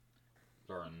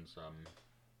Lauren's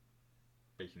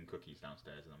baking cookies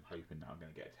downstairs, and I'm hoping that I'm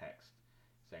going to get a text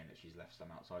saying that she's left some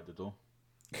outside the door.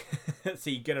 So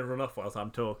you're going to run off whilst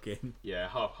I'm talking? Yeah,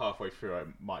 halfway through I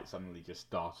might suddenly just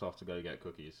dart off to go get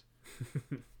cookies.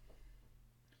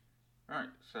 Alright,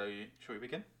 so shall we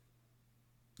begin?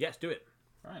 Yes, do it.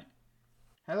 Right.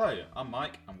 Hello, I'm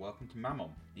Mike, and welcome to Mammon,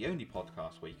 the only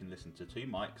podcast where you can listen to two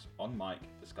Mikes on mic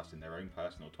discussing their own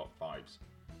personal top fives.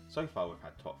 So far we've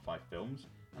had top 5 films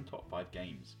and top 5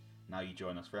 games. Now you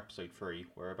join us for episode 3,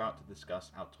 where we're about to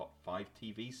discuss our top 5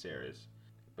 TV series.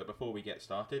 But before we get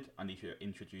started, I need to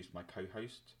introduce my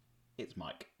co-host. It's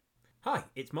Mike. Hi,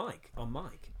 it's Mike on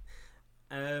Mike.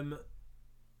 And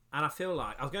I feel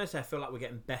like, I feel like we're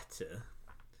getting better.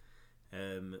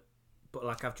 But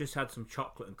like I've just had some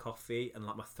chocolate and coffee and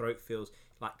like my throat feels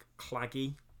like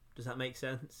claggy. Does that make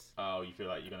sense? Oh, you feel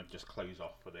like you're going to just close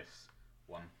off for this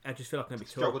one? I just feel like I'm going to be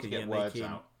Struggle talking to get words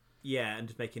out. Yeah, and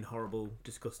just making horrible,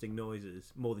 disgusting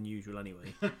noises. More than usual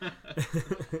anyway.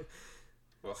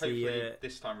 Well, hopefully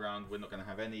this time around we're not going to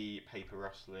have any paper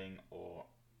rustling or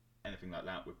anything like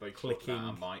that. We're both clicking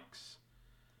our mics.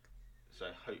 So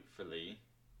hopefully,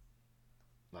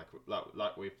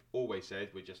 like we've always said,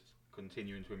 we're just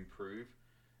continuing to improve,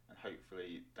 and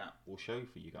hopefully that will show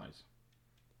for you guys.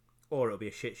 Or it'll be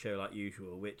a shit show like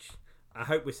usual, which I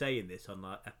hope we're saying this on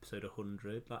like episode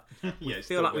 100. Like, yeah, I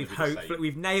feel like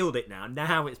we've nailed it now.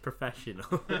 Now it's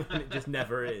professional, and it just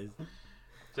never is.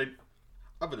 So,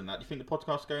 other than that, do you think the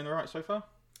podcast's going alright so far?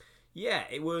 Yeah,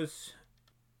 it was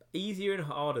easier and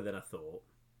harder than I thought.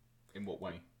 In what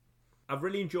way? I've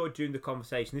really enjoyed doing the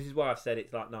conversation. This is why I've said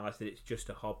it's like nice that it's just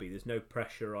a hobby. There's no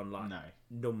pressure on like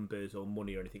numbers or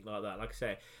money or anything like that. Like I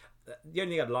say, the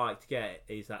only thing I'd like to get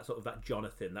is that sort of that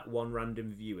Jonathan, that one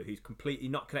random viewer who's completely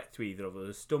not connected to either of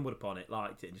us, stumbled upon it,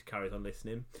 liked it, and just carries on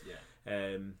listening.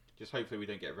 Yeah. Just hopefully we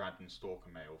don't get random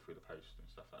stalker mail through the post and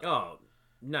stuff like that. Oh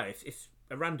no! If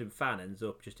a random fan ends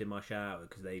up just in my shower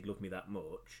because they love me that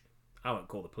much, I won't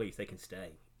call the police. They can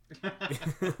stay.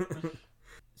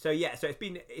 So it's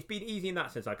been easy in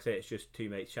that sense. Like I say, it's just two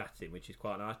mates chatting, which is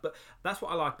quite nice. But that's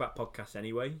what I like about podcasts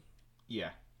anyway. Yeah.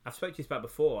 I've spoken to this about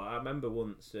before. I remember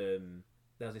once there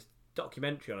was this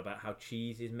documentary on about how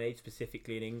cheese is made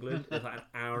specifically in England. It was like an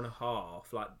hour and a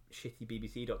half, like shitty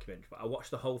BBC documentary. But I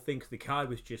watched the whole thing because the guy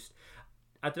was just,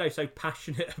 I don't know, so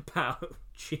passionate about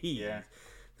cheese. Yeah.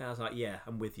 And I was like, yeah,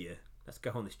 I'm with you. Let's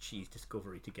go on this cheese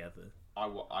discovery together. I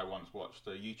once watched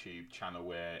a YouTube channel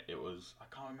where it was, I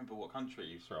can't remember what country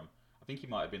he was from. I think he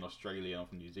might have been Australian or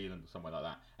from New Zealand or somewhere like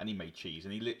that. And he made cheese.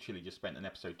 And he literally just spent an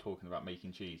episode talking about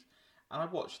making cheese. And I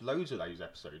watched loads of those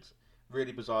episodes.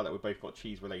 Really bizarre that we've both got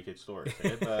cheese-related stories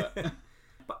here. But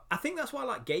but I think that's why I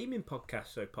like gaming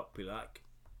podcasts so popular. Like,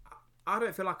 I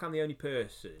don't feel like I'm the only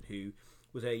person who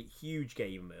was a huge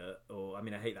gamer, or I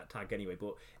mean, I hate that tag anyway.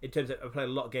 But in terms of, I played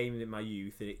a lot of gaming in my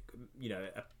youth, and it,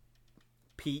 I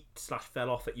peaked/fell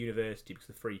off at university because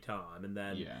of free time, and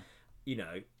then,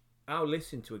 I'll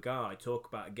listen to a guy talk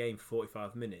about a game for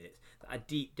 45 minutes that I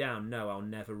deep down know I'll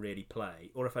never really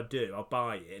play, or if I do, I'll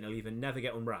buy it and it'll either never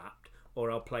get unwrapped,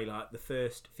 or I'll play like the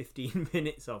first 15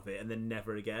 minutes of it and then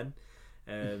never again.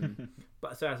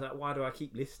 But so I was like, why do I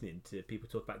keep listening to people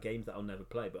talk about games that I'll never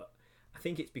play? But I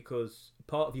think it's because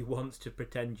part of you wants to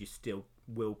pretend you still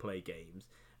will play games,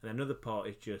 and another part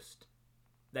is just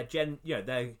you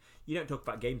don't talk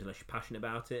about games unless you're passionate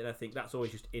about it, and I think that's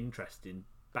always just interesting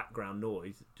background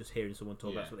noise, just hearing someone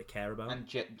talk about what they care about. And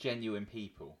genuine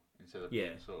people, instead of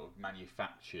being sort of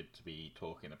manufactured to be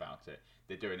talking about it.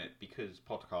 They're doing it because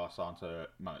podcasts aren't a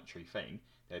monetary thing.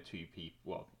 They're two people,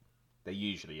 well, they're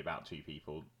usually about two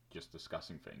people just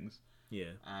discussing things.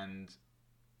 Yeah. And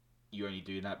you only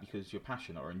do that because you're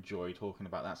passionate or enjoy talking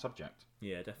about that subject.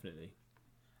 Yeah, definitely.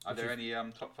 Are there any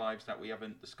top 5s that we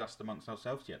haven't discussed amongst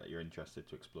ourselves yet that you're interested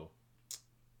to explore?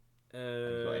 Have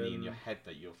you got any in your head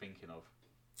that you're thinking of?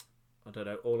 I don't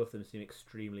know. All of them seem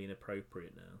extremely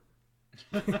inappropriate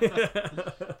now.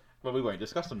 Well, we won't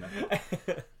discuss them then.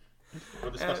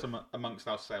 We'll discuss them amongst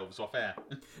ourselves off air.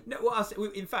 No, well,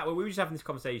 in fact, we were just having this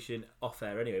conversation off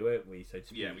air anyway, weren't we? So to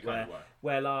speak, yeah, we kind of were.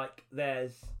 Where like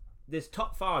there's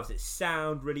top 5s that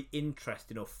sound really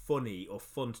interesting or funny or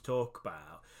fun to talk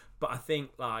about, but I think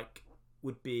like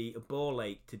would be a ball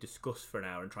ache to discuss for an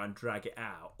hour and try and drag it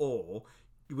out, or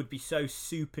it would be so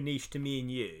super niche to me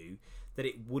and you that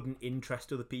it wouldn't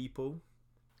interest other people.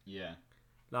 Yeah.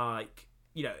 Like,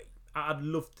 I'd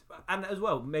love to, and as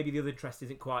well, maybe the other interest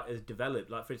isn't quite as developed.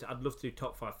 Like, for instance, I'd love to do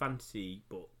top 5 fantasy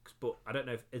books, but I don't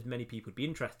know if as many people would be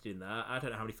interested in that. I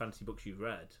don't know how many fantasy books you've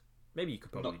read. Maybe you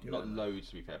could probably do it. Not loads,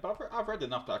 to be fair, but I've read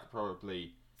enough that I could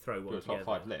probably throw one do a top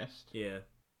 5 list. Yeah.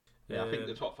 Yeah, I think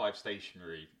the top 5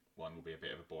 stationery one will be a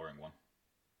bit of a boring one.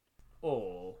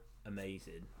 Or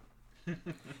amazing. Do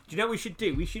you know what we should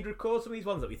do? We should record some of these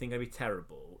ones that we think are going to be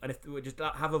terrible, and if we just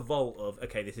have a vault of,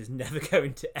 okay, this is never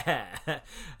going to air,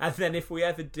 and then if we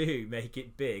ever do make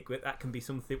it big, that can be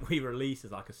something we release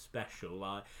as like a special,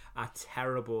 like a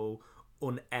terrible,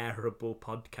 unairable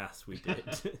podcast we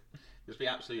did. Just be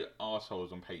absolute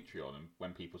arseholes on Patreon, and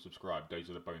when people subscribe,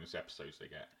 those are the bonus episodes they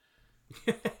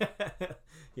get.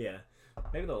 Yeah.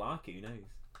 Maybe they'll like it, who knows?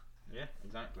 Yeah,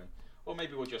 exactly. Or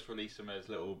maybe we'll just release them as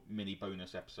little mini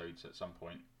bonus episodes at some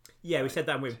point. Yeah, we said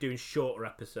that we're doing shorter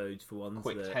episodes for ones.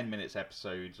 Quick 10 minutes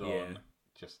episodes on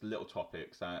just little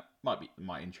topics that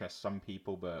might interest some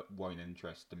people, but won't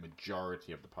interest the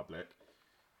majority of the public.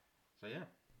 So yeah.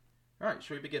 Alright,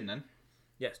 shall we begin then?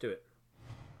 Yeah, let's do it.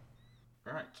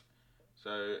 Right.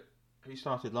 So, who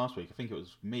started last week? I think it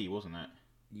was me, wasn't it?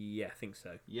 Yeah, I think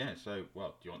so. Yeah, so,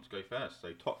 well, do you want to go first?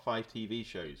 So, top 5 TV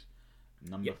shows.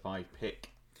 Number 5 pick.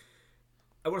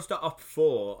 I want to start off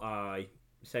before I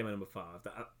say my number 5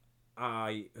 that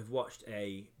I have watched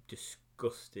a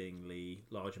disgustingly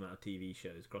large amount of TV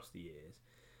shows across the years.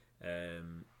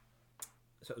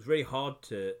 So it was really hard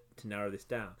to narrow this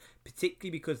down,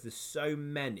 particularly because there's so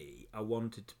many I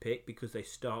wanted to pick because they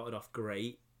started off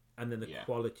great and then the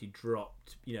quality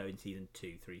dropped, in season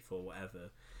 2, 3, 4,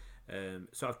 whatever.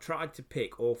 So I've tried to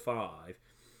pick all 5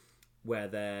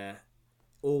 where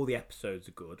all the episodes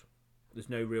are good. There's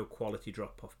no real quality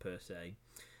drop off per se.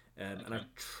 And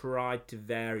I've tried to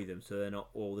vary them so they're not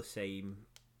all the same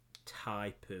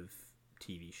type of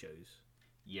TV shows.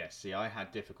 Yes, see, I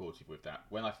had difficulty with that.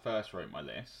 When I first wrote my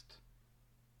list,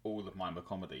 all of mine were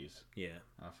comedies. Yeah.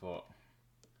 And I thought,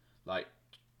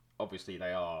 obviously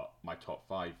they are my top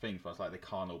 5 things, but I was like, they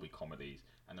can't all be comedies.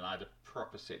 And then I had to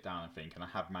proper sit down and think, and I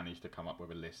have managed to come up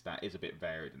with a list that is a bit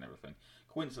varied and everything.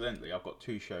 Coincidentally, I've got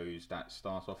 2 shows that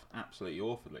start off absolutely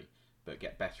awfully, but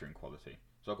get better in quality.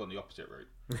 So I've gone the opposite route.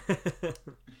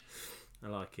 I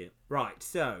like it. Right,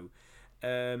 so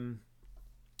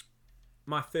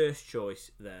my first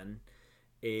choice then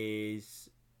is,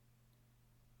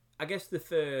 I guess, the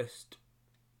first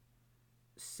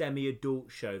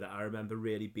semi-adult show that I remember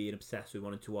really being obsessed with,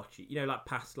 wanting to watch it. Like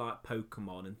past like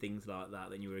Pokemon and things like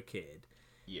that when you were a kid.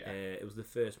 Yeah. It was the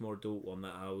first more adult one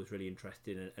that I was really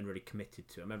interested in and really committed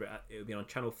to. I remember it would be on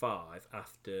Channel 5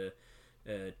 after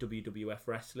WWF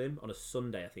Wrestling on a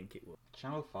Sunday, I think it was.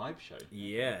 Channel 5 show?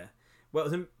 Yeah. Well,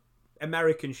 it was an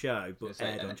American show, but it's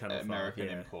aired on Channel 5. American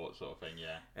import sort of thing,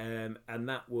 yeah. And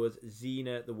that was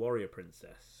Xena the Warrior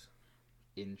Princess.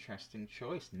 Interesting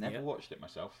choice. Never watched it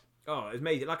myself. Oh, it was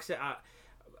amazing. Like I said, for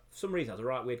some reason I was a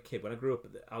right weird kid. When I grew up,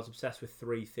 I was obsessed with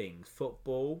 3 things: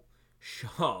 football,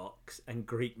 sharks, and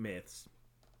Greek myths.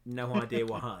 No idea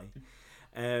why.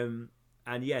 And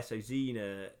yeah, so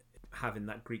Xena having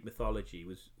that Greek mythology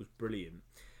was brilliant.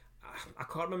 I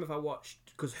can't remember if I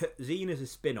watched, because Xena's a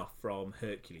spin-off from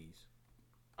Hercules.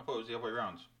 I thought it was the other way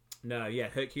around. No, yeah,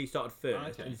 Hercules started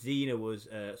first, and Xena was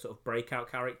a sort of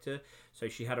breakout character. So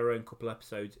she had her own couple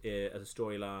episodes as a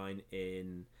storyline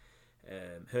in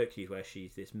Hercules, where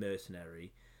she's this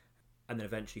mercenary, and then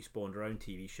eventually spawned her own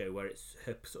TV show where it's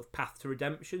her sort of path to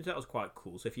redemption. So that was quite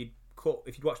cool. So if you'd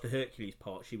watched the Hercules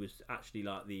part, she was actually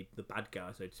like the bad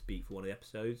guy, so to speak, for one of the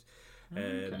episodes.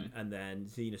 And then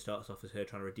Xena starts off as her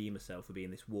trying to redeem herself for being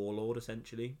this warlord,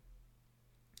 essentially.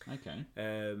 Okay.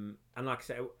 And like I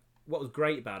said, what was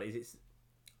great about it is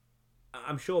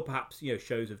I'm sure perhaps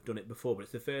shows have done it before, but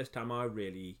it's the first time I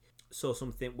really saw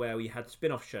something where we had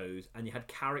spin-off shows and you had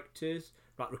characters,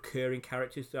 like recurring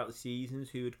characters throughout the seasons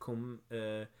who would come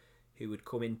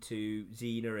into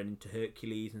Xena and into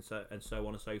Hercules and so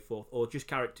on and so forth, or just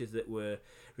characters that were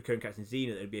recurring characters in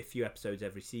Xena. There'd be a few episodes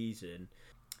every season,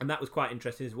 and that was quite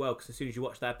interesting as well, because as soon as you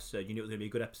watched that episode, you knew it was going to be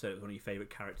a good episode. It was one of your favourite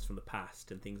characters from the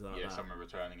past and things like that. Yeah, someone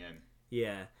returning in.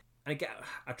 Yeah, and again,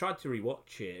 I tried to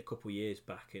rewatch it a couple of years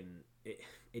back, and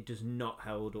it does not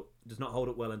hold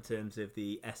up well in terms of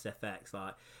the SFX.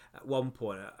 Like at one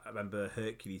point, I remember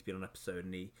Hercules being on an episode,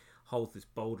 and he holds this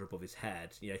boulder above his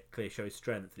head, clearly shows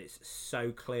strength, and it's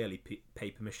so clearly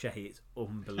paper mache, it's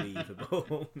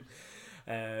unbelievable.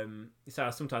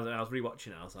 So sometimes when I was rewatching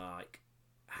it, I was like,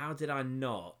 how did I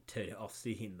not turn it off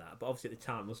seeing that? But obviously at the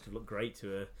time it must have looked great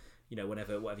to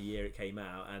whatever year it came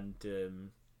out. And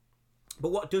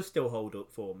but what does still hold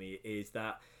up for me is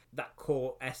that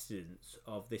core essence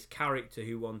of this character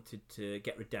who wanted to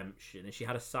get redemption, and she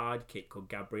had a sidekick called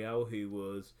Gabrielle, who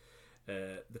was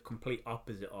the complete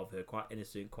opposite of her, quite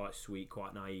innocent, quite sweet,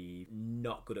 quite naive,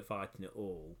 not good at fighting at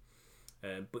all.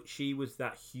 But she was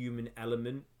that human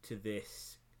element to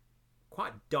this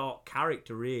quite dark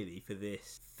character, really, for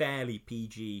this fairly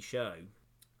PG show.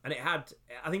 And it had,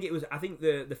 I think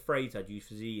the phrase I'd use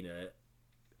for Xena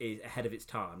is ahead of its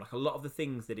time. Like a lot of the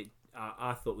things that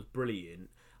I thought was brilliant,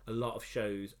 a lot of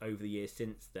shows over the years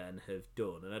since then have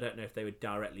done. And I don't know if they were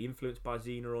directly influenced by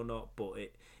Xena or not, but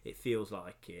it feels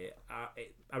like it. I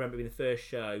remember in the first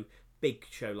show, big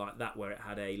show like that, where it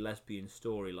had a lesbian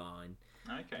storyline.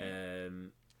 Okay.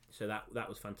 So that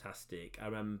was fantastic. I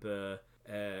remember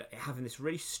it having this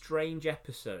really strange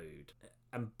episode,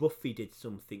 and Buffy did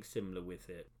something similar with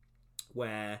it,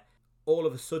 where all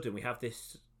of a sudden we have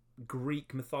this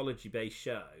Greek mythology based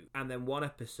show, and then one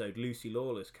episode Lucy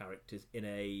Lawless characters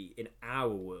in our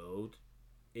world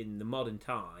in the modern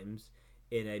times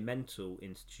in a mental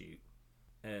institute,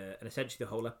 and essentially the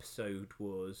whole episode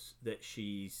was that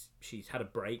she's had a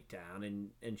breakdown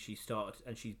and she's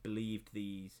believed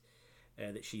these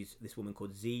that she's this woman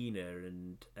called Xena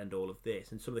and all of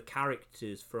this, and some of the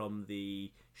characters from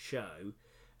the show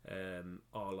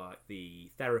are like the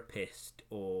therapist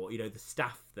or the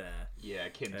staff there. Yeah,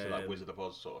 akin to like Wizard of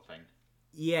Oz sort of thing.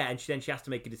 Yeah, and she has to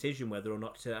make a decision whether or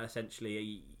not to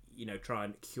essentially try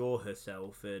and cure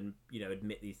herself and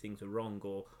admit these things are wrong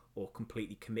or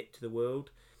completely commit to the world.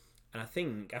 And I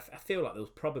feel like there was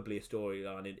probably a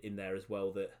storyline in there as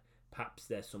well that perhaps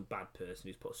there's some bad person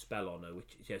who's put a spell on her,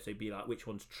 which so it'd be like, which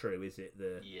one's true? Is it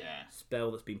the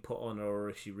spell that's been put on her, or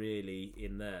is she really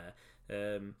in there?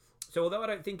 So although I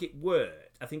don't think it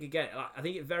worked, I think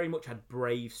it very much had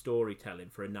brave storytelling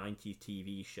for a 90s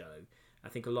TV show. I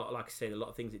think a lot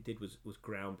of things it did was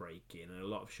groundbreaking, and a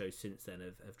lot of shows since then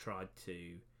have tried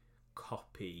to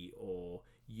copy or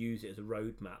use it as a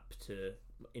roadmap to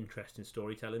interesting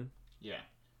storytelling. Yeah.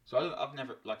 So I've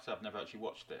never actually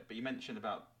watched it, but you mentioned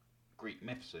about Greek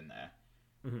myths in there.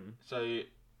 Mm-hmm. So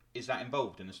is that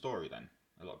involved in the story then?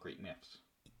 A lot of Greek myths.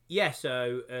 Yeah,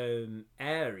 so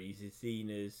Ares is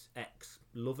Xena's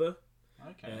ex-lover.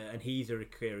 Okay. And he's a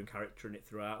recurring character in it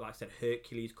throughout. Like I said,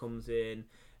 Hercules comes in.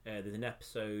 There's an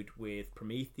episode with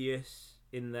Prometheus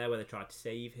in there where they tried to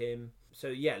save him. So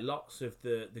yeah, lots of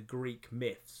the Greek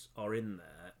myths are in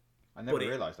there. I never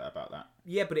realised that about that.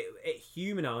 Yeah, but it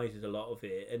humanises a lot of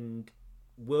it and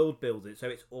world builds it, so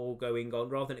it's all going on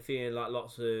rather than it feeling like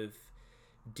lots of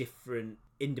different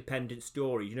independent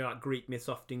stories. Like Greek myths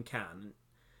often can.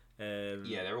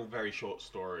 Yeah, they're all very short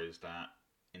stories that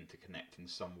interconnect in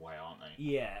some way, aren't they?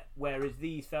 Yeah, whereas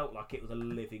these felt like it was a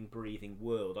living, breathing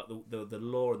world. Like the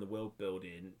lore and the world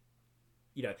building,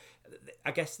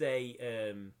 I guess they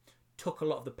took a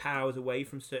lot of the powers away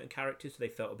from certain characters, so they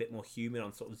felt a bit more human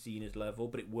on sort of Xena's level,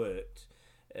 but it worked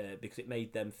because it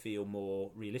made them feel more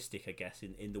realistic, I guess,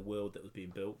 in the world that was being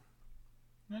built.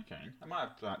 Okay, I might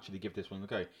have to actually give this one a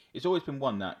go. It's always been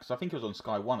one that, because I think it was on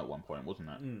Sky One at one point, wasn't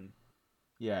it? Mm.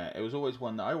 Yeah, it was always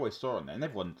one that I always saw on there, and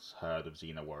everyone's heard of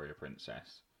Xena Warrior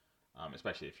Princess,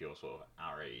 especially if you're sort of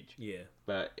our age. Yeah.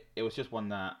 But it was just one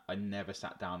that I never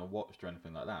sat down and watched or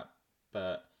anything like that.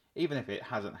 But even if it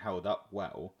hasn't held up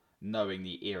well, knowing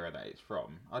the era that it's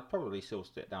from, I'd probably still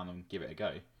sit down and give it a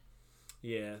go.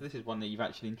 Yeah. So this is one that you've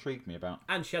actually intrigued me about.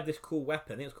 And she had this cool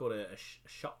weapon. I think it was called a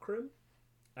chakram.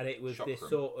 And it was this Chakram.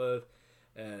 sort of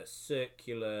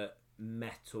circular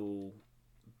metal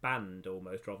band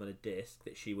almost, rather than a disc,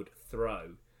 that she would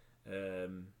throw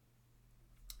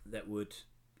that would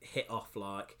hit off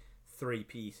like three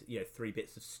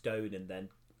bits of stone and then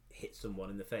hit someone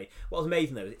in the face. What was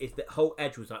amazing though is the whole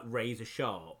edge was like razor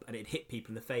sharp, and it'd hit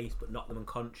people in the face but knock them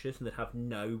unconscious, and they'd have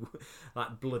no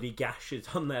like bloody gashes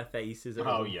on their faces.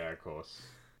 Oh yeah, of course.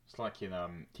 It's like in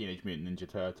Teenage Mutant Ninja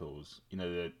Turtles,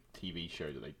 the TV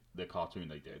show the cartoon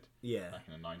they did back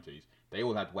in the 90s. They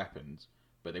all had weapons,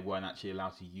 but they weren't actually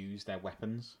allowed to use their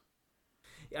weapons.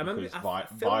 Yeah, I remember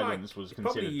violence was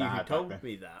considered bad. Probably you told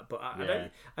me that, but I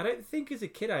don't think as a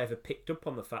kid I ever picked up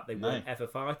on the fact they weren't ever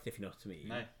fighting, if you know what I mean.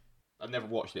 No, I've never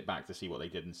watched it back to see what they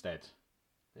did instead.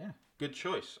 Yeah, good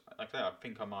choice. Like I said, I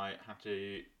think I might have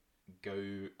to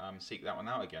go seek that one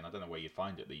out again. I don't know where you'd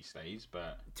find it these days,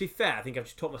 but to be fair, I think I've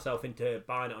just talked myself into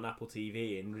buying it on Apple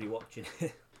TV and rewatching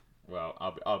it. Well,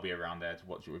 I'll be around there to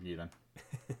watch it with you then.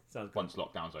 Sounds good. Once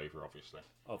lockdown's over, obviously.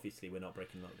 Obviously, we're not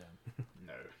breaking lockdown.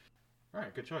 No.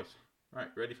 Right, good choice. Right,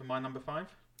 ready for my number 5?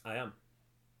 I am.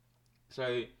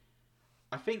 So,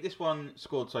 I think this one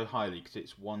scored so highly because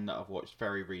it's one that I've watched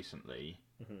very recently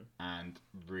and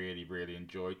really, really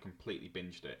enjoyed. Completely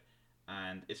binged it.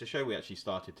 And it's a show we actually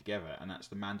started together, and that's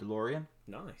The Mandalorian.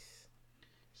 Nice.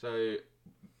 So,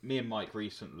 me and Mike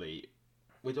recently,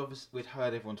 we'd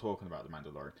heard everyone talking about The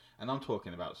Mandalorian, and I'm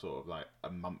talking about sort of like a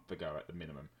month ago at the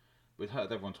minimum. We'd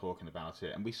heard everyone talking about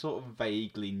it, and we sort of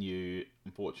vaguely knew,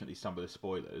 unfortunately, some of the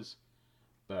spoilers,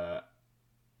 but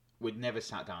we'd never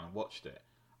sat down and watched it.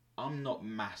 I'm not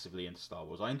massively into Star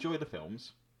Wars. I enjoy the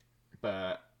films,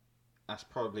 but that's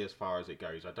probably as far as it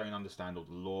goes. I don't understand all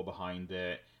the lore behind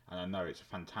it, and I know it's a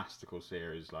fantastical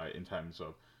series, like in terms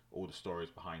of all the stories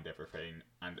behind everything,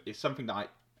 and it's something that I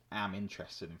am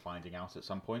interested in finding out at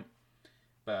some point.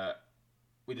 But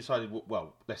we decided,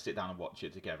 well, let's sit down and watch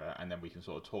it together, and then we can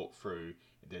sort of talk through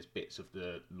if there's bits of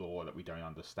the lore that we don't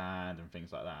understand and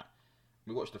things like that.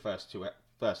 We watched the first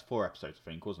 4 episodes, I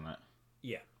think, wasn't it?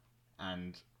 Yeah.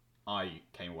 And I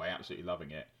came away absolutely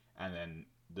loving it, and then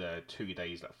the 2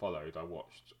 days that followed, I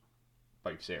watched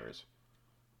both series.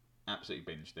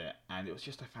 Absolutely binged it, and it was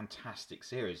just a fantastic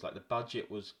series. Like, the budget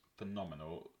was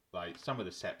phenomenal. Like, some of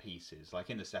the set pieces, like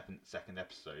in the second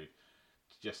episode,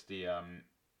 just the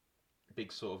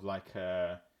big sort of like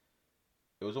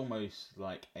it was almost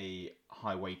like a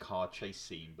highway car chase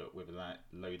scene, but with a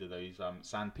load of those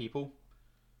sand people.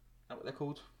 Is that what they're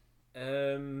called?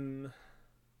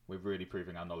 We're really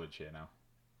proving our knowledge here now.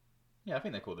 Yeah, I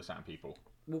think they're called the sand people.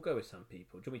 We'll go with sand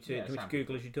people. Do you want me to, Yeah, do you want sand me to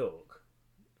Google as you talk?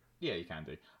 Yeah, you can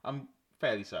do. I'm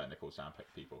fairly certain they're called sand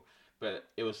people. But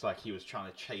it was like he was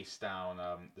trying to chase down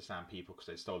the sand people because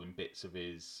they'd stolen bits of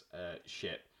his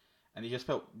ship. And he just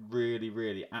felt really,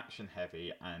 really action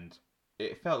heavy, and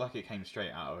it felt like it came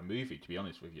straight out of a movie, to be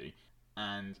honest with you.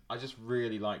 And I just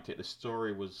really liked it. The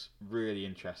story was really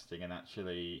interesting and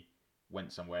actually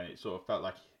went somewhere, and it sort of felt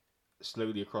like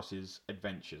slowly across his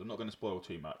adventures. I'm not going to spoil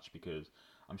too much because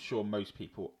I'm sure most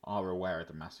people are aware of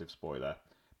the massive spoiler,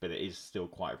 but it is still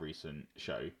quite a recent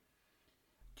show.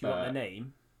 Do you want their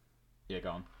name? Yeah, go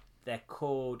on. They're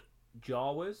called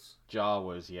Jawas.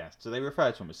 Jawas, yes. So they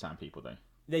refer to them as sand people, though.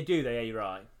 They do, you're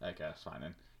right. Okay, that's fine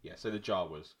then. Yeah, so the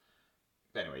Jawas.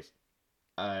 But anyways,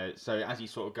 so as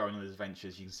he's sort of going on his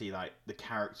adventures, you can see like the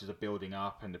characters are building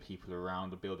up and the people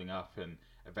around are building up, and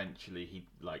eventually he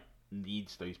like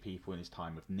needs those people in his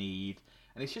time of need.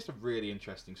 And it's just a really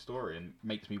interesting story and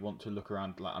makes me want to look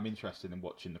around. Like, I'm interested in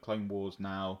watching the Clone Wars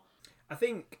now. I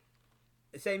think,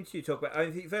 same to you talk about,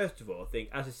 I think first of all, I think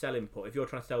as a selling point, if you're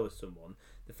trying to sell with someone,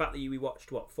 the fact that we watched,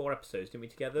 4 episodes, didn't we,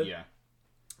 together? Yeah.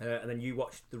 And then you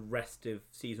watched the rest of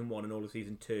season 1 and all of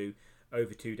season 2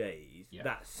 over 2 days. Yeah.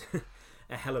 That's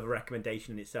a hell of a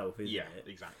recommendation in itself, isn't it?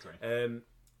 Yeah, exactly.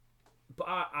 But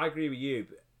I agree with you.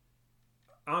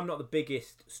 I'm not the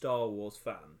biggest Star Wars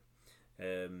fan.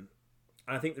 And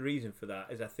I think the reason for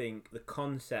that is I think the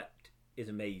concept is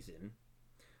amazing,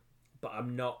 but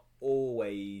I'm not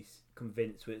always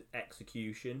convinced with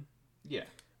execution. Yeah.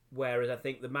 Whereas I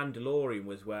think The Mandalorian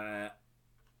was where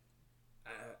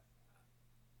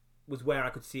I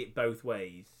could see it both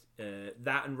ways.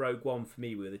 That and Rogue One for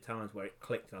me were the times where it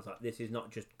clicked and I was like, this is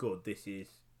not just good, this is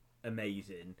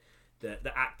amazing.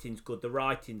 The acting's good, the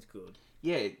writing's good.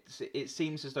 Yeah, it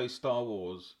seems as though Star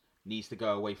Wars needs to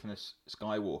go away from the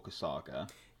Skywalker saga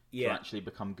to actually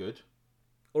become good.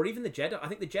 Or even the Jedi. I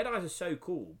think the Jedis are so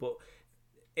cool, but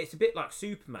it's a bit like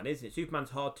Superman, isn't it? Superman's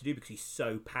hard to do because he's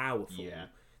so powerful. Yeah.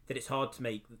 That it's hard to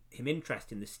make him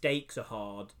interesting. The stakes are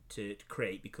hard to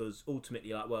create because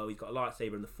ultimately, like, well, he's got a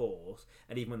lightsaber and the Force,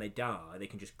 and even when they die, they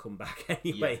can just come back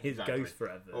anyway. Yeah, his exactly. ghost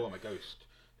forever. Oh, I'm a ghost.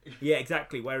 Yeah,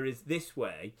 exactly. Whereas this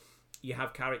way, you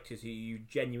have characters who you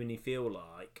genuinely feel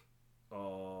like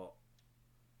are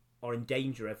in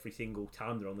danger every single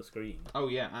time they're on the screen. Oh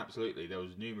yeah, absolutely. There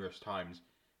was numerous times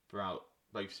throughout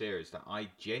both series that I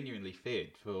genuinely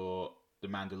feared for the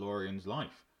Mandalorian's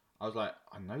life. I was like,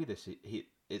 I know this.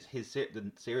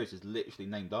 The series is literally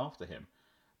named after him,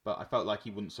 but I felt like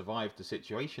he wouldn't survive the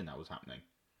situation that was happening,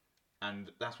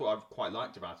 and that's what I've quite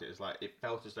liked about it. Is like it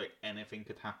felt as though anything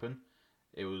could happen.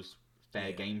 It was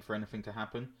fair game for anything to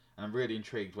happen, and I'm really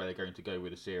intrigued where they're going to go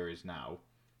with the series now.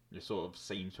 They sort of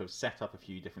seem to have set up a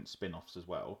few different spin-offs as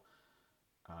well,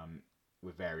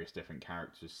 with various different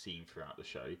characters seen throughout the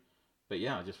show. But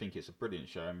yeah, I just think it's a brilliant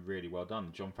show and really well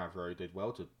done. Jon Favreau did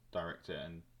well to direct it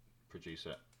and produce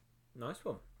it. Nice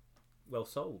one. Well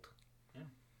sold. Yeah.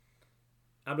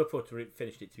 I'm looking forward to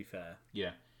finishing it, to be fair.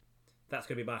 Yeah. That's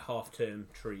going to be my half-term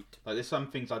treat. Like, there's some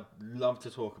things I'd love to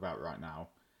talk about right now,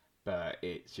 but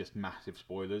it's just massive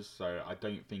spoilers, so I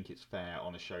don't think it's fair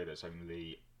on a show that's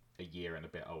only a year and a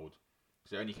bit old.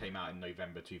 Because it only came out in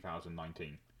November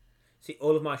 2019. See,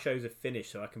 all of my shows are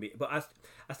finished, so I can be... But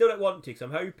I still don't want to, because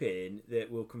I'm hoping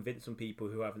that we'll convince some people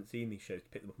who haven't seen these shows to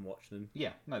pick them up and watch them.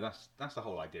 Yeah, no, that's the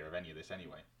whole idea of any of this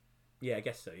anyway. Yeah, I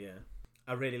guess so, yeah.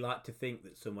 I really like to think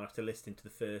that someone, after listening to the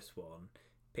first one,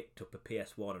 picked up a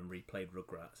PS1 and replayed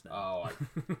Rugrats now. Oh,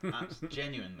 that's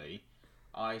genuinely...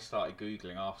 I started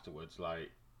Googling afterwards, like,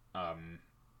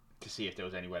 to see if there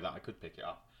was anywhere that I could pick it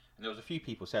up. And there was a few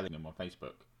people selling them on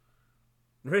Facebook.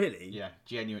 Really? Yeah,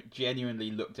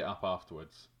 genuinely looked it up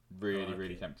afterwards. Really, okay.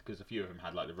 really tempted, because a few of them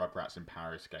had like the Rugrats in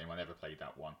Paris game. I never played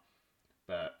that one,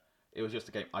 but it was just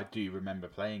a game I do remember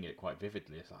playing it quite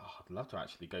vividly. It's like, oh, I'd love to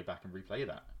actually go back and replay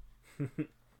that.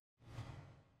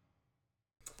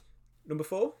 Number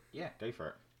 4? Yeah, go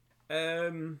for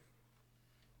it.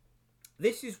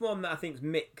 This is one that I think's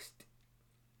mixed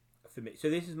for me. So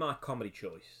this is my comedy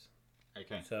choice.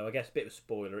 Okay. So I guess a bit of a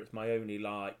spoiler. It's my only,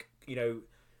 like,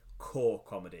 core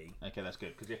comedy. Okay, that's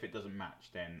good, because if it doesn't match,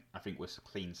 then I think we're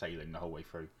clean sailing the whole way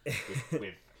through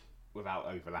without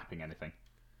overlapping anything.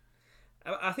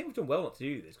 I think we've done well not to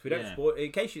do this, because we don't spoil.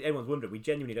 In case anyone's wondering, we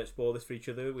genuinely don't spoil this for each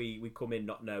other. We come in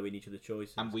not knowing each other's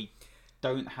choices, and we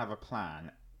don't have a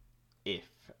plan. If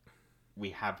we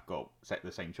have got set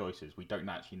the same choices, we don't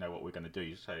actually know what we're going to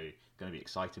do. So it's going to be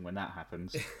exciting when that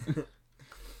happens.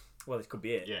 Well, this could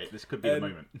be it. Yeah, this could be the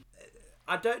moment.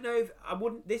 I don't know if I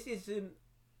wouldn't. This isn't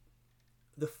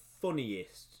the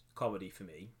funniest comedy for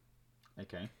me.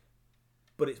 Okay.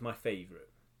 But it's my favourite.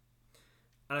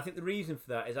 And I think the reason for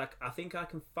that is I think I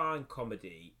can find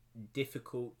comedy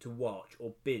difficult to watch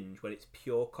or binge when it's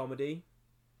pure comedy.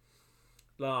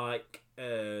 Like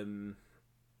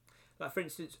for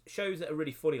instance, shows that are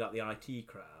really funny, like the IT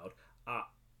Crowd,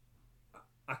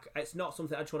 it's not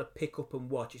something I just want to pick up and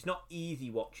watch. It's not easy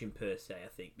watching per se, I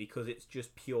think, because it's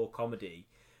just pure comedy.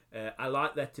 I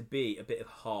like there to be a bit of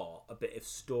heart, a bit of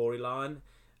storyline,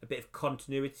 a bit of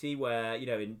continuity where,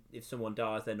 if someone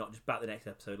dies, they're not just back the next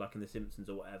episode like in The Simpsons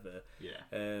or whatever.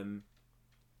 Yeah.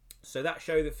 So that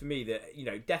show that for me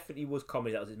that, definitely was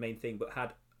comedy, that was its main thing, but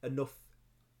had enough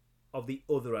of the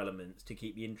other elements to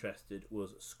keep me interested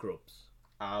was Scrubs.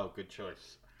 Oh, good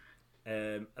choice.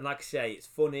 And like I say, it's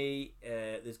funny,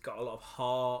 there's got a lot of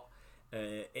heart,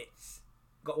 it's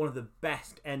got one of the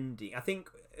best ending. I think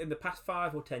in the past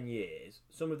 5 or 10 years,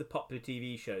 some of the popular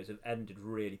TV shows have ended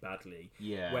really badly.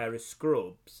 Yeah. Whereas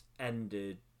Scrubs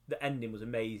ended, the ending was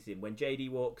amazing. When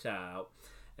JD walks out,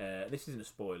 this isn't a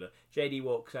spoiler, JD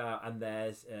walks out and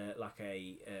there's like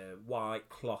a white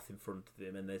cloth in front of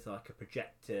him, and there's like a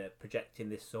projector projecting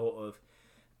this sort of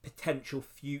potential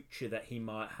future that he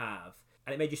might have.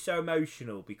 And it made you so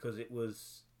emotional because it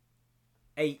was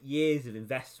 8 years of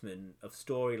investment, of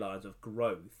storylines, of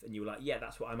growth, and you were like, yeah,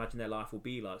 that's what I imagine their life will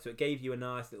be like. So it gave you a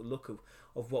nice little look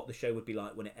of what the show would be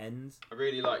like when it ends. I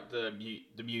really liked the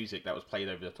music that was played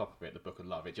over the top of it, The Book of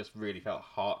Love. It just really felt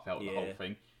heartfelt, the whole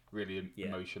thing. Really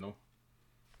emotional.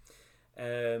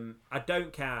 I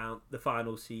don't count the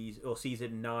final season, or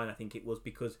season 9 I think it was,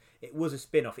 because it was a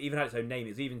spin-off. It even had its own name.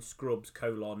 It was even Scrubs :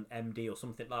 MD or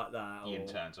something like that. The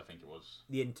Interns, I think it was.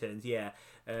 The Interns, yeah.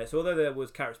 So although there was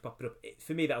characters popping up,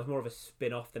 for me that was more of a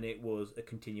spin-off than it was a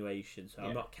continuation, so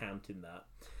I'm not counting that.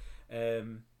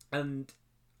 And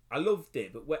I loved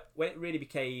it, but when it really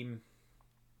became,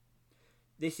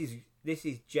 this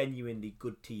is genuinely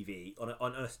good TV on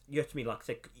a, you know what I mean, like I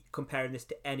said, comparing this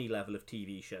to any level of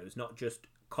TV shows, not just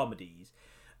comedies.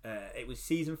 It was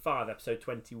season 5, episode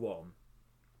 21,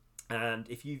 and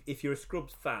if you're a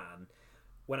Scrubs fan,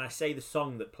 when I say the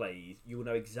song that plays, you will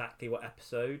know exactly what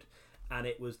episode, and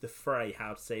it was the Fray,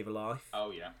 How to Save a Life.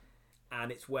 Oh yeah.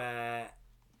 And it's where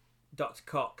Dr.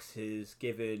 Cox has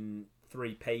given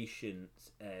 3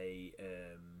 patients a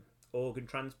organ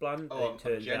transplant. Oh, and it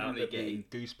turns I'm genuinely out that getting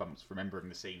goosebumps remembering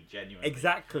the scene. Genuinely.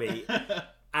 Exactly.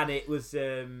 And it was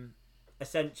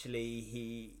essentially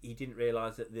he didn't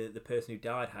realise that the person who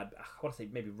died had, I want to say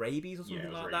maybe rabies or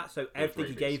something like that. So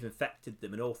everything he gave infected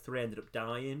them, and all 3 ended up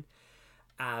dying.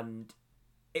 And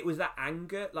it was that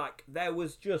anger. Like, there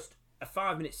was just a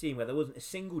 5-minute scene where there wasn't a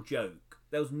single joke.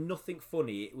 There was nothing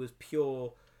funny. It was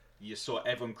pure. You saw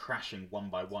everyone crashing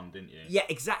one by one, didn't you? Yeah,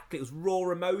 exactly. It was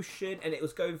raw emotion, and it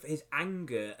was going for his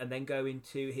anger, and then going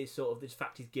to his sort of this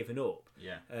fact he's given up.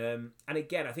 Yeah. And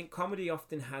again, I think comedy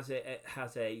often has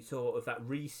a sort of that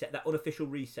reset, that unofficial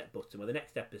reset button, where the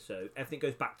next episode everything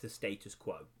goes back to status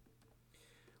quo.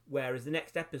 Whereas the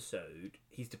next episode,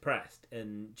 he's depressed,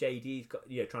 and JD's got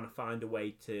trying to find a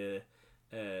way to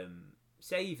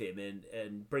save him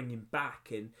and bring him back.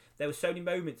 And there were so many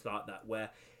moments like that where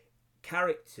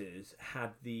characters had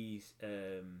these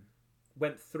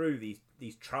went through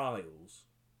these trials,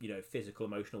 physical,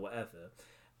 emotional, whatever,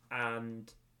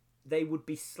 and they would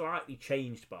be slightly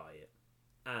changed by it,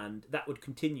 and that would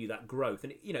continue that growth.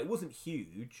 And it wasn't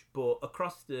huge, but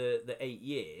across the 8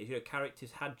 years,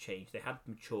 characters had changed, they had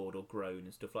matured or grown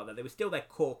and stuff like that. They were still their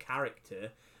core character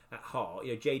at heart.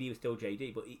 JD was still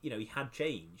JD, but he had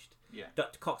changed. Yeah.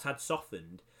 Dr. Cox had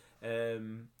softened,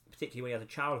 particularly when he has a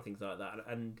child and things like that.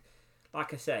 And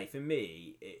like I say, for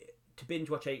me, to binge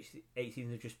watch 8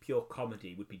 seasons of just pure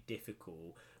comedy would be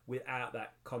difficult without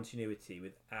that continuity,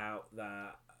 without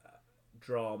that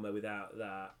drama without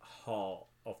that heart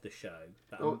of the show,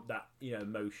 that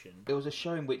emotion. It was a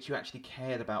show in which you actually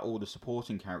cared about all the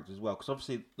supporting characters as well, because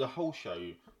obviously the whole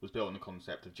show was built on the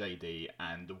concept of JD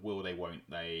and the will they won't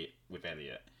they with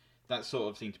Elliot. That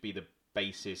sort of seemed to be the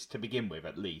basis to begin with,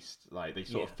 at least. Like they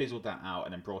sort of fizzled that out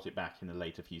and then brought it back in the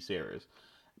later few series.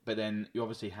 But then you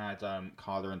obviously had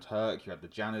Carla and Turk, you had the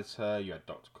janitor, you had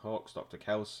Dr. Cox, Dr.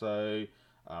 Kelso,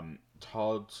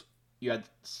 Todd. You had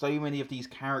so many of these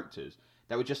characters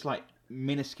that were just like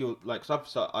minuscule. Like,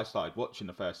 cause I started watching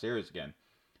the first series again,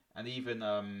 and even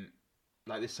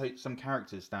like there's some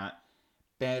characters that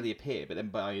barely appear, but then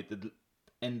by the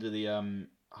end of the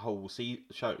whole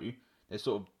show, they're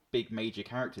sort of big major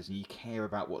characters, and you care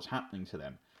about what's happening to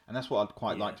them, and that's what I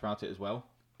quite liked about it as well.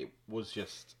 It was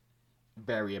just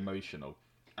very emotional,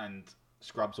 and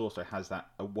Scrubs also has that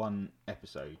one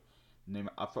episode.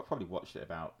 I've probably watched it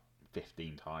about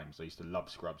 15 times. I used to love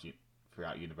Scrubs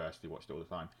throughout university, watched it all the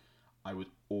time. I would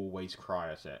always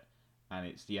cry at it, and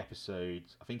it's the episode,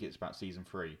 I think it's about season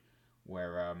 3,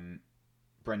 where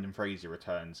Brendan Fraser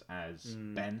returns as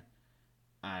Ben,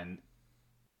 and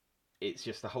it's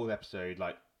just the whole episode,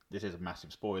 like, this is a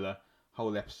massive spoiler,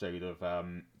 whole episode of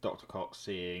Dr. Cox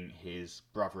seeing his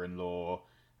brother-in-law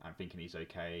and thinking he's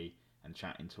okay and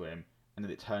chatting to him, and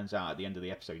then it turns out at the end of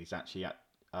the episode he's actually at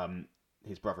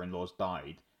his brother-in-law's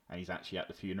died, and he's actually at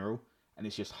the funeral, and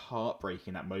it's just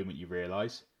heartbreaking that moment you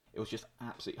realise. It was just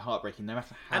absolutely heartbreaking, no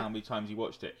matter how many times you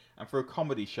watched it. And for a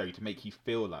comedy show to make you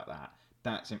feel like that,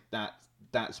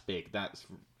 that's big. That's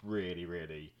really,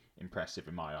 really impressive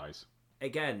in my eyes.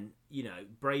 Again,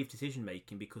 brave decision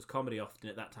making, because comedy often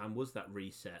at that time was that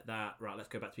reset. That right, let's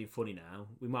go back to being funny now.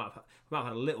 We might have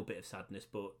had a little bit of sadness,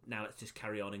 but now let's just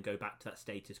carry on and go back to that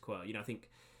status quo. I think,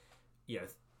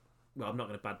 well, I'm not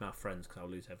going to badmouth Friends because I'll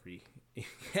lose every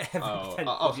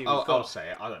I'll say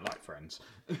it. I don't like Friends.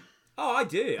 Oh, I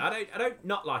do. I don't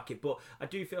not like it, but I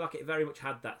do feel like it very much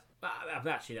had that.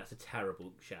 Actually, that's a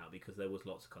terrible shout because there was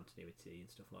lots of continuity and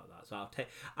stuff like that. So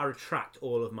I retract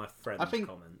all of my Friends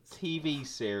comments. TV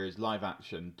series, live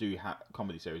action,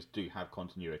 comedy series do have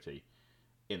continuity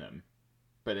in them,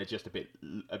 but they're just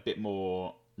a bit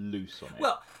more loose on it.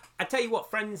 Well, I tell you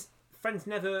what, Friends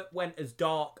never went as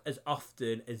dark, as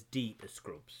often, as deep as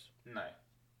Scrubs. No.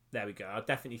 There we go. I'll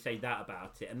definitely say that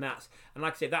about it, and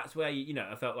like I said, that's where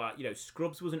I felt like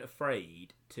Scrubs wasn't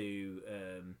afraid to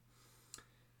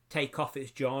take off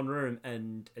its genre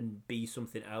and be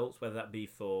something else, whether that be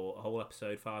for a whole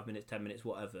episode, 5 minutes, 10 minutes,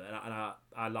 whatever. And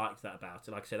I liked that about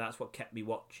it. Like I said, that's what kept me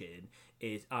watching.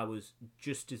 Is I was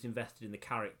just as invested in the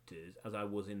characters as I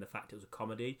was in the fact it was a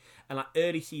comedy. And like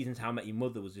early seasons, How I Met Your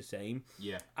Mother was the same.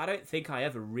 Yeah. I don't think I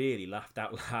ever really laughed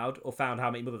out loud or found How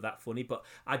I Met Your Mother that funny, but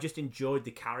I just enjoyed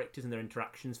the characters and their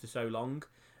interactions for so long.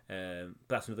 But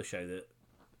that's another show that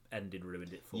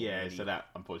ruined it for me. Yeah, so that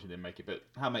unfortunately didn't make it. But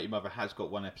How I Met Your Mother has got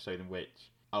one episode in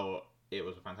which, it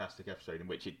was a fantastic episode in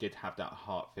which it did have that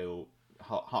heartfelt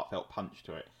punch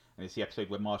to it. And it's the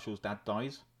episode where Marshall's dad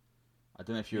dies. I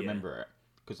don't know if you remember it,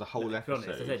 because the whole episode.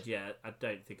 To be honest, I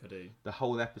don't think I do. The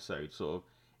whole episode sort of,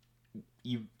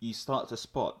 you start to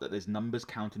spot that there's numbers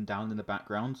counting down in the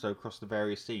background. So across the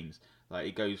various scenes, like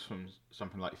it goes from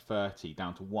something like 30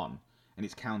 down to 1, and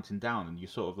it's counting down, and you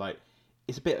sort of like.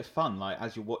 It's a bit of fun, like,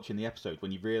 as you're watching the episode,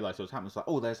 when you realise what's happening, it's like,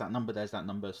 oh, there's that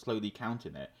number, slowly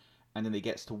counting it. And then it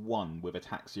gets to 1 with a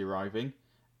taxi arriving,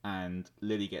 and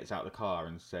Lily gets out of the car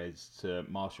and says to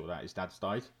Marshall that his dad's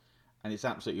died. And it's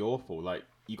absolutely awful. Like,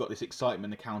 you got this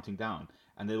excitement of counting down,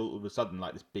 and then all of a sudden,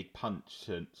 like, this big punch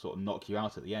to sort of knock you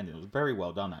out at the end. And it was very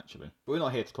well done, actually. But we're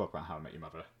not here to talk about How I Met Your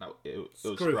Mother. It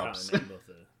was Scrubs. How I Met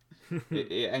Your Mother.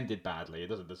 it ended badly. It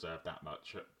doesn't deserve that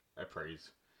much praise.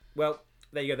 Well,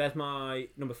 there you go. There's my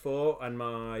number 4 and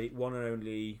my one and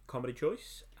only comedy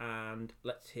choice. And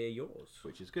let's hear yours.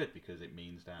 Which is good, because it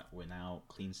means that we're now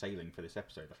clean sailing for this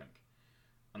episode, I think.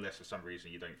 Unless for some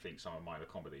reason you don't think some of mine are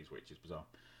comedies, which is bizarre.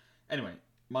 Anyway,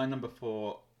 my number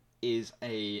 4 is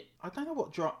I don't know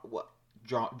what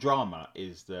drama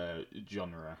is the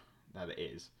genre that it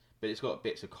is, but it's got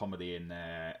bits of comedy in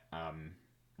there,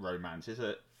 romance. It's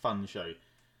a fun show. And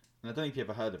I don't know if you've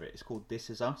ever heard of it. It's called This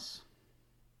Is Us.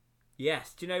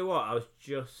 Yes, do you know what? I was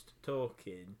just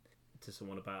talking to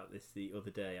someone about this the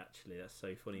other day, actually. That's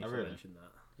so funny you mentioned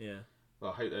that. Yeah.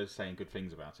 Well, I hope they're saying good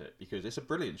things about it, because it's a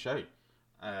brilliant show.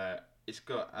 It's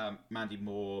got Mandy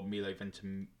Moore, Milo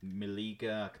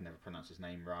Ventimiglia, I can never pronounce his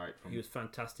name right. He was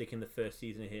fantastic in the first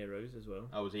season of Heroes as well.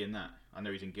 Oh, was he in that? I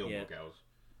know he's in Gilmore Girls.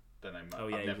 Don't know.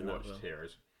 I've never watched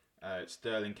Heroes.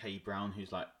 Sterling K. Brown,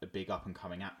 who's like a big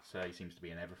up-and-coming actor. He seems to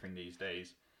be in everything these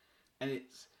days. And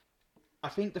I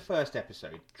think the first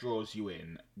episode draws you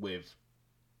in with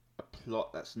a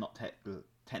plot that's not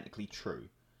technically true,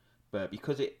 but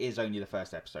because it is only the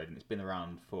first episode and it's been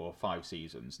around for 5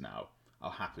 seasons now,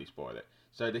 I'll happily spoil it.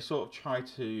 So they sort of try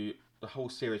to... The whole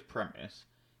series premise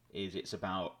is it's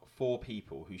about 4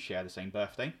 people who share the same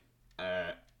birthday.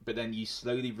 But then you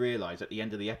slowly realise at the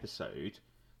end of the episode,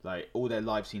 like, all their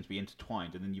lives seem to be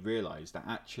intertwined, and then you realise that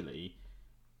actually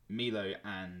Milo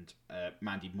and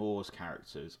Mandy Moore's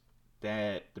characters,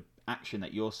 the action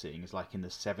that you're seeing is like in the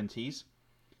 70s,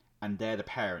 and they're the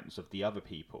parents of the other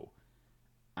people.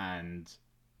 And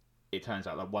it turns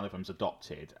out that one of them's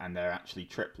adopted, and they're actually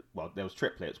there was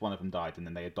triplets. One of them died, and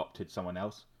then they adopted someone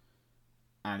else.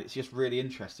 And it's just really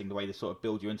interesting the way they sort of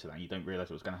build you into that, and you don't realise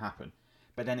it was going to happen.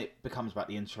 But then it becomes about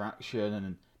the interaction,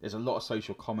 and there's a lot of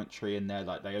social commentary in there.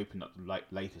 Like, they opened up the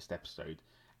latest episode,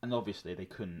 and obviously they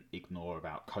couldn't ignore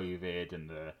about COVID and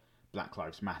the Black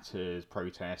Lives Matters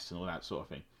protests and all that sort of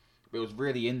thing. But it was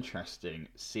really interesting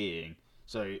seeing.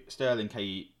 So Sterling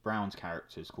K. Brown's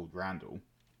character is called Randall,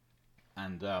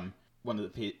 and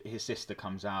his sister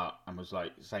comes out and was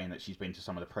like saying that she's been to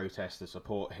some of the protests to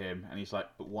support him, and he's like,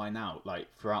 but why now? Like,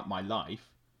 throughout my life,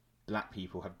 black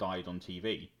people have died on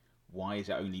TV. Why is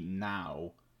it only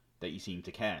now that you seem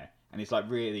to care? And it's like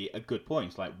really a good point.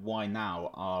 It's like, why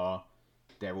now are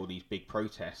there all these big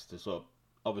protests? To sort of,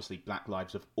 obviously black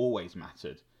lives have always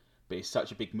mattered, but it's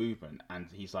such a big movement. And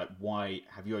he's like, why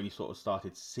have you only sort of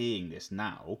started seeing this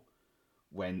now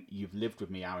when you've lived with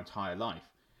me our entire life?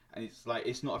 And it's like,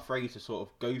 it's not afraid to sort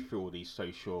of go through all these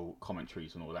social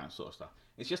commentaries and all that sort of stuff.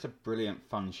 It's just a brilliant,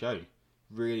 fun show.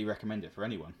 Really recommend it for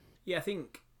anyone. Yeah, I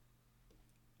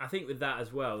think with that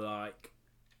as well, like,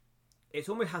 it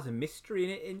almost has a mystery in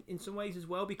it in some ways as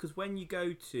well, because when you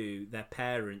go to their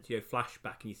parents,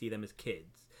 flashback, and you see them as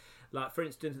kids, like, for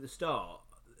instance, at the start,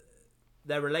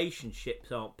 their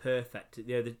relationships aren't perfect,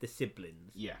 the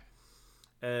siblings. Yeah.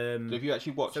 So have you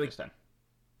actually watched this then?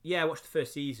 Yeah, I watched the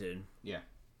first season. Yeah.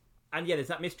 And yeah, there's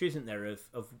that mystery, isn't there,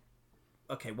 of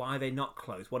okay, why are they not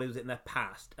close? What is it in their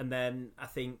past? And then I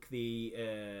think the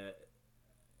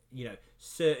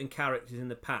certain characters in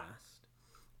the past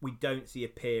we don't see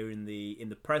appear in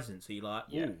the present. So you're like,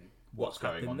 ooh, what's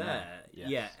going on there? Yes.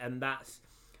 Yeah,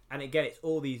 and again, it's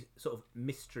all these sort of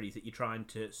mysteries that you're trying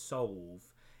to solve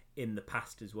in the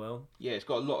past as well. Yeah, it's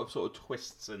got a lot of sort of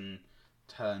twists and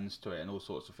turns to it and all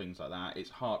sorts of things like that. It's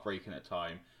heartbreaking at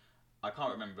time. I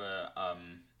can't remember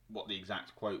what the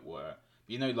exact quote were.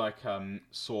 But like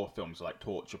Saw films are like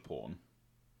torture porn.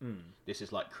 This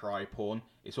is like cry porn.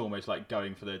 It's almost like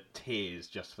going for the tears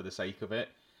just for the sake of it.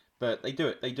 But they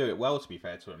do it well, to be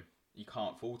fair to them. You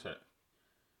can't fault it.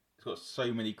 It's got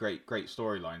so many great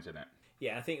storylines in it.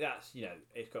 Yeah, I think that's,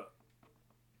 it's got...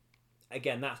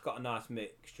 Again, that's got a nice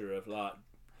mixture of, like,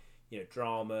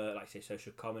 drama, like, say,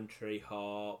 social commentary,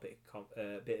 heart,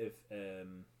 bit of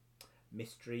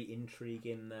mystery, intrigue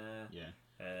in there. Yeah.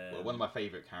 Well, one of my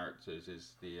favourite characters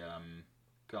is the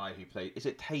guy who plays... Is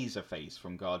it Taserface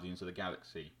from Guardians of the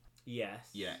Galaxy? Yes.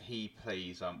 Yeah, he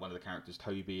plays one of the characters,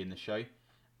 Toby, in the show.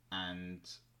 And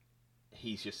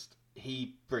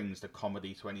he brings the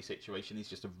comedy to any situation. He's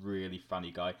just a really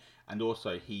funny guy. And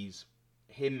also,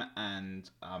 him and...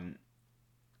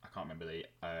 I can't remember the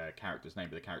character's name,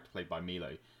 but the character played by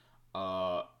Milo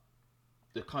are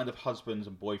the kind of husbands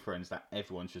and boyfriends that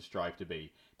everyone should strive to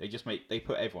be. They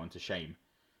put everyone to shame.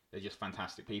 They're just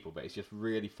fantastic people, but it's just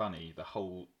really funny, the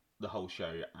whole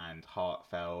show, and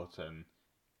heartfelt, and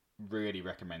really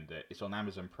recommend it. It's on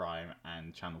Amazon Prime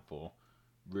and Channel 4.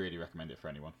 Really recommend it for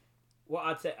anyone. What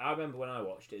I'd say, I remember when I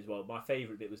watched it as well, my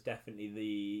favourite bit was definitely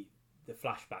the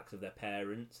flashbacks of their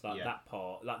parents, that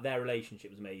part, like their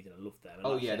relationship was amazing. I loved them.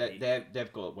 And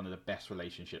they've got one of the best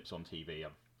relationships on TV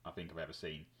I think I've ever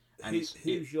seen. And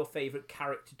who's your favourite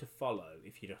character to follow,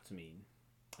 if you know what I mean?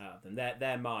 Out of them,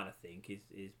 they're mine. I think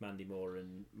is Mandy Moore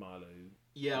and Milo.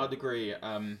 Yeah, I'd agree.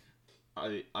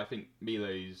 I think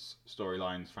Milo's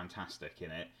storyline's fantastic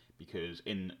in it, because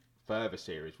in further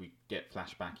series we get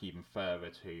flashback even further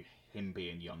to him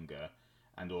being younger,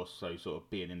 and also sort of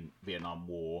being in Vietnam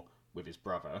War with his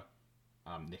brother,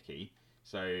 Nicky.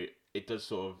 So it does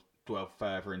sort of dwell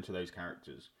further into those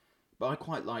characters. But I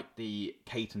quite like the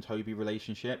Kate and Toby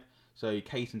relationship. So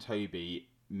Kate and Toby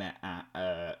met at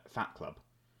a Fat Club,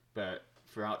 but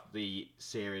throughout the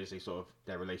series,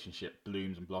 their relationship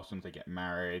blooms and blossoms. They get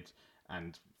married,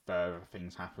 and further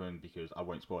things happen, because I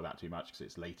won't spoil that too much because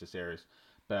it's later series.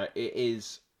 But it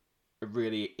is a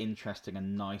really interesting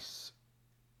and nice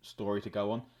story to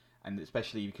go on, and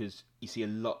especially because you see a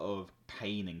lot of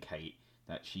pain in Kate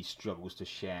that she struggles to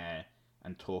share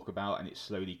and talk about, and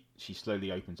she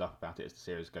slowly opens up about it as the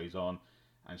series goes on,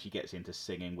 and she gets into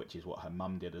singing, which is what her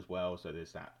mum did as well. So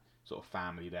there's that sort of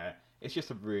family there. It's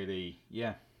just a really,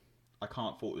 I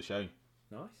can't fault the show.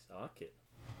 Nice, I like it.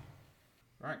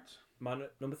 Right. My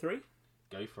number 3?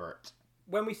 Go for it.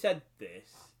 When we said this,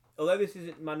 although this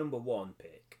isn't my number 1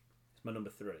 pick, it's my number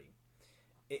 3.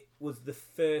 It was the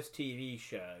first TV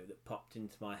show that popped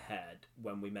into my head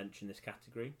when we mentioned this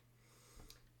category.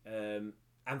 And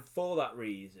for that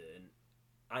reason,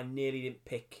 I nearly didn't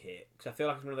pick it, because I feel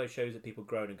like it's one of those shows that people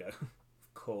groan and go, of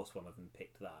course one of them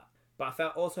picked that. But I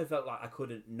also felt like I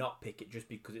couldn't not pick it just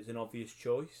because it's an obvious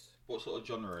choice. What sort of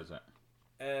genre is it?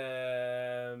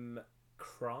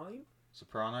 Crime?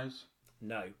 Sopranos?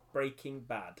 No, Breaking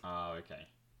Bad. Oh, okay.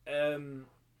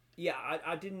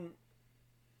 I didn't.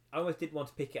 I almost didn't want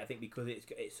to pick it. I think because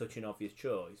it's such an obvious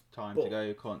choice. Time to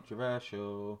go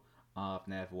controversial. I've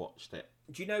never watched it.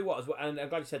 Do you know what? As well, and I'm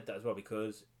glad you said that as well,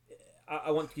 because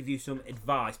I want to give you some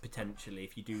advice potentially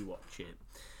if you do watch it.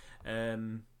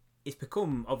 It's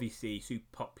become obviously super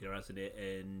popular, hasn't it?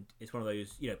 And it's one of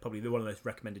those, probably one of those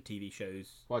recommended TV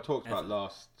shows. Well, I talked about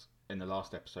in the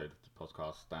last episode of the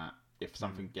podcast that if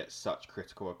something gets such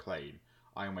critical acclaim,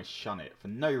 I almost shun it for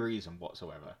no reason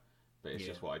whatsoever. But it's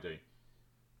just what I do.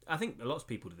 I think a lot of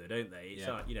people do, don't they? It's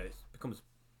like, it becomes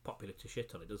popular to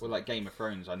shit on it, doesn't it? Well, like Game of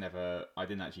Thrones, I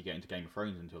didn't actually get into Game of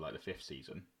Thrones until like the 5th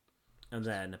season. And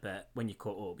then I bet when you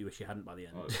caught up, you wish you hadn't by the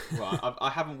end. Well, I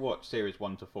haven't watched series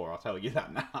 1 to 4. I'll tell you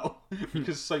that now,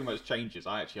 because so much changes.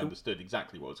 I actually understood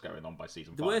exactly what was going on by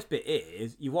season 5. The worst bit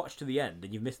is you watch to the end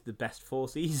and you've missed the best 4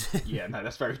 seasons. Yeah, no,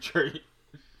 that's very true.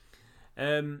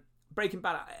 Breaking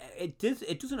Bad, it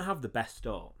doesn't have the best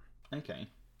start. Okay.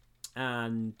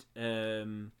 And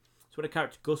so when a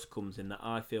character Gus comes in, that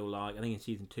I feel like, I think in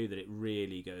season 2 that it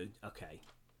really goes, okay,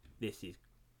 this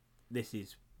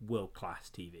is world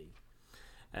class TV.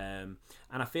 And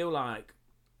I feel like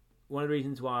one of the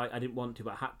reasons why I didn't want to,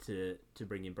 but I had to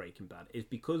bring in Breaking Bad, is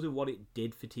because of what it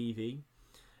did for TV.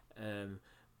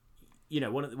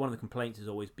 One of the complaints has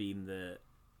always been that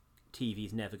TV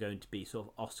is never going to be sort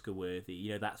of Oscar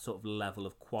worthy. That sort of level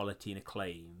of quality and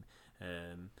acclaim.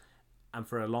 And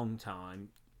for a long time,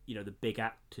 the big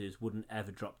actors wouldn't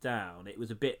ever drop down. It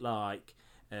was a bit like,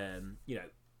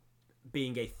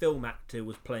 being a film actor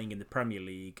was playing in the Premier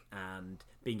League and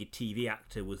being a TV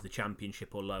actor was the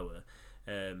Championship or lower.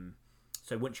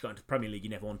 So once you got into the Premier League, you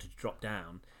never wanted to drop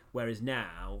down. Whereas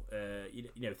now,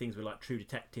 things were like True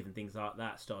Detective and things like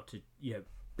that started,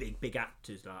 big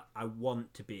actors. Like, I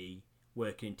want to be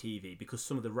working in TV because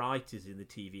some of the writers in the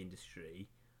TV industry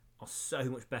are so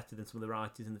much better than some of the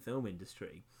writers in the film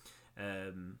industry.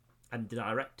 And the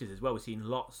directors as well. We've seen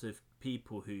lots of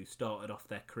people who started off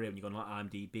their career, and you go on like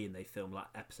IMDb and they film like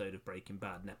episode of Breaking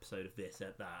Bad, an episode of this,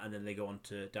 that, and then they go on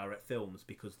to direct films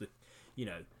because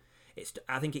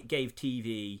I think it gave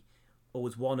TV, or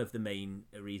was one of the main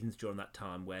reasons during that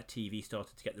time where TV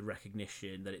started to get the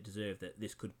recognition that it deserved, that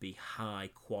this could be high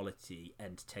quality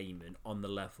entertainment on the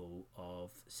level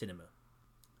of cinema.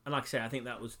 And like I say, I think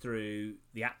that was through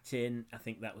the acting, I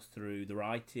think that was through the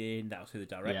writing, that was through the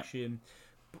direction.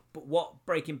 Yeah. But what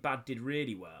Breaking Bad did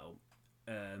really well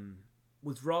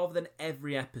was, rather than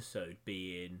every episode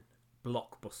being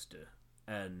blockbuster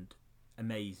and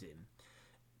amazing,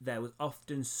 there was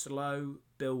often slow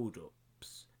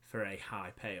build-ups for a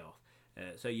high payoff.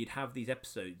 So you'd have these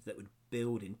episodes that would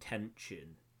build in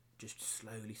tension, just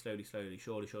slowly,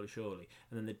 surely.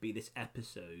 And then there'd be this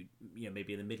episode,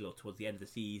 maybe in the middle or towards the end of the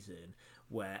season,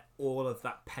 where all of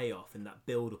that payoff and that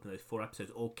build-up in those 4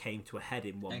 episodes all came to a head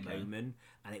in one moment,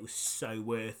 and it was so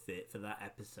worth it for that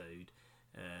episode.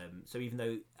 So even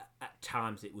though at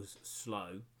times it was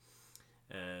slow,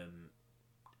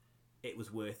 it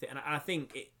was worth it. And I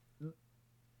think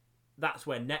that's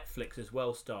where Netflix as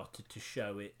well started to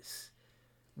show its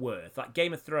worth. Like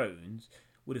Game of Thrones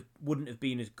wouldn't have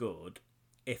been as good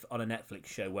if on a Netflix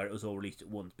show where it was all released at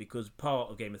once, because part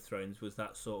of Game of Thrones was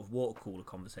that sort of water cooler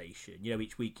conversation.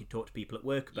 Each week you talk to people at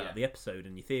work about the episode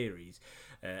and your theories,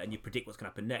 and you predict what's going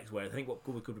to happen next. Whereas I think what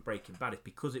was good with Breaking Bad is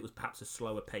because it was perhaps a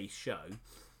slower paced show,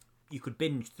 you could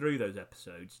binge through those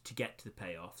episodes to get to the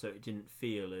payoff, so it didn't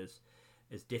feel as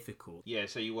difficult. Yeah,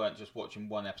 so you weren't just watching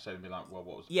one episode and be like, well,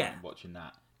 what was the point of watching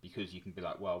that? Because you can be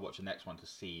like, well, watch the next one to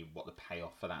see what the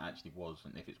payoff for that actually was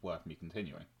and if it's worth me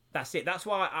continuing. That's it. That's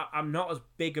why I'm not as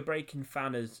big a Breaking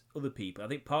fan as other people. I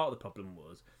think part of the problem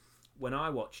was when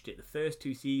I watched it, the first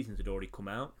 2 seasons had already come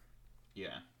out.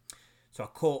 Yeah. So I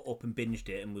caught up and binged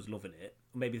it and was loving it.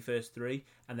 Maybe the first 3.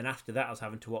 And then after that, I was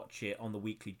having to watch it on the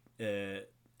weekly...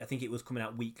 I think it was coming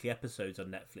out weekly episodes on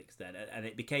Netflix then. And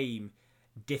it became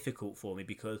difficult for me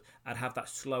because I'd have that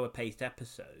slower paced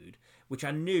episode, which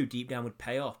I knew deep down would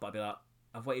pay off, but I'd be like,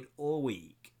 I've waited all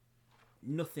week,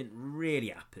 nothing really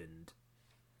happened,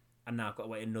 and now I've got to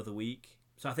wait another week.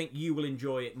 So I think you will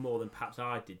enjoy it more than perhaps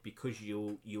I did because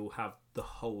you'll have the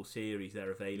whole series there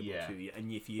available to you.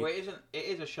 And if you, well, it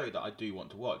is a show that I do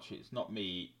want to watch. It's not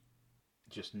me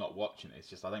just not watching it. It's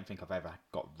just I don't think I've ever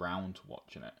got round to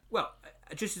watching it. Well,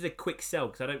 just as a quick sell,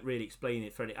 because I don't really explain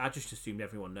it for any. I just assumed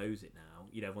everyone knows it now.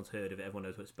 Everyone's heard of it. Everyone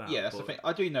knows what it's about. Yeah, that's the thing.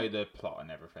 I do know the plot and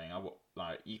everything.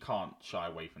 You can't shy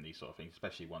away from these sort of things,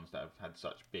 especially ones that have had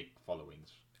such big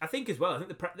followings. I think as well. I think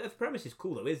the premise is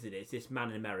cool though, isn't it? It's this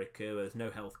man in America who has no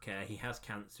health care. He has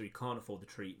cancer. He can't afford the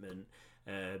treatment.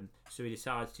 So he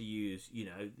decides to use,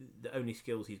 the only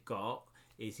skills he's got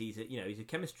is he's a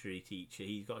chemistry teacher.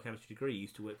 He's got a chemistry degree. He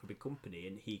used to work for a big company,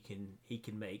 and he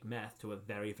can make meth to a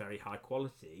very, very high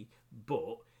quality.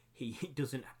 But he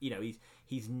doesn't.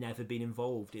 He's never been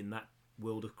involved in that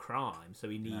world of crime. So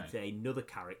he needs another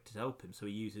character to help him. So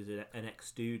he uses an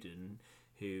ex-student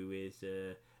who is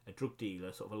a drug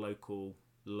dealer, sort of a local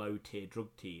low-tier drug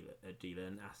dealer,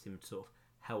 and asks him to sort of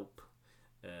help.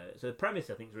 So the premise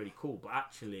I think is really cool, but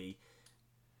actually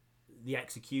the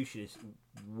execution is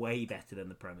way better than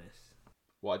the premise.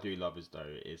 What I do love is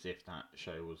if that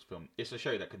show was filmed, it's a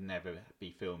show that could never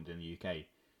be filmed in the UK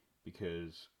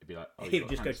because it'd be like, he'd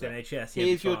just go to the NHS.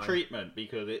 Here's your treatment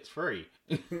because it's free.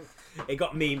 It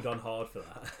got memed on hard for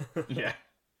that. Yeah.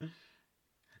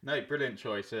 No, brilliant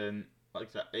choice, and like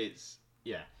I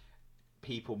said,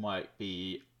 people might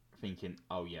be thinking,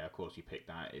 oh yeah, of course you picked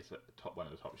that. It's one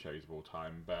of the top shows of all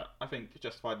time, but I think you're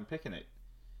justified in picking it.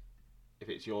 If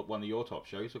it's one of your top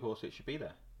shows, of course it should be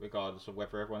there, regardless of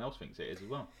whether everyone else thinks it is as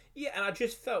well. Yeah, and I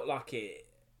just felt like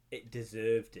it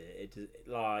deserved it.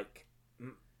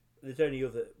 There's only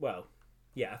other. Well,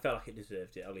 yeah, I felt like it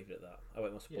deserved it. I'll leave it at that. I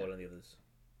won't want to spoil any others.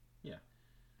 Yeah.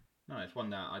 No, it's one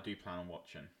that I do plan on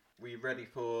watching. Are we ready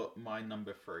for my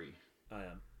number 3? I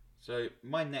am. So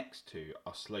my next two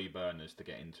are slow burners to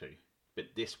get into, but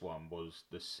this one was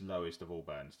the slowest of all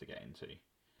burns to get into.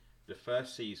 The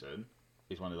first season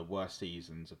is one of the worst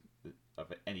seasons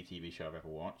of any TV show I've ever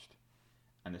watched,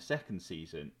 and the second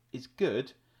season is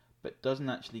good, but doesn't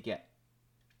actually get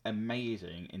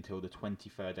amazing until the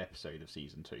 23rd episode of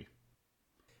season 2.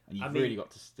 And you've really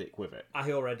got to stick with it.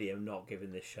 I already am not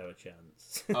giving this show a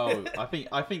chance. Oh, I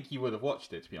think you would have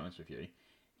watched it, to be honest with you.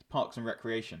 It's Parks and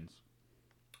Recreations.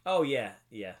 Oh yeah.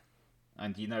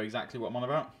 And do you know exactly what I'm on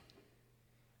about?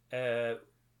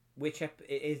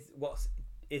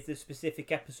 Is the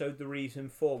specific episode the reason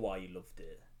for why you loved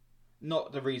it?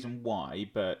 Not the reason why,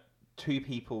 but 2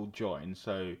 people join,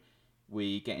 so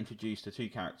we get introduced to 2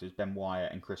 characters, Ben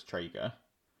Wyatt and Chris Traeger,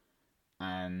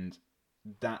 and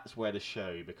that's where the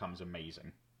show becomes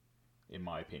amazing, in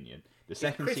my opinion. The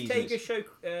second Chris season Traeger show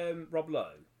Rob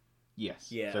Lowe?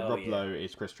 Yes. Yeah. So Rob Lowe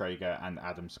is Chris Traeger and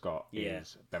Adam Scott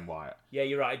is Ben Wyatt. Yeah,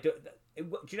 you're right. Do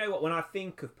you know what? When I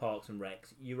think of Parks and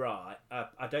Recs, you're right.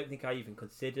 I don't think I even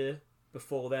consider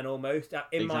before then almost.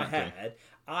 In my head,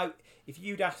 if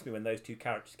you'd asked me when those 2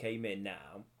 characters came in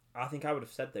now, I think I would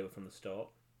have said they were from the start.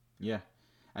 Yeah.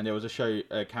 And there was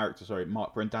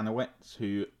Mark Brendanawicz,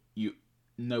 who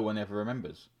no one ever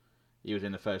remembers. He was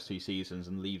in the first 2 seasons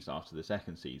and leaves after the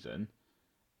second season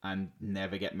and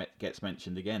never gets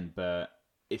mentioned again. But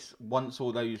it's once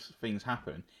all those things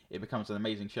happen, it becomes an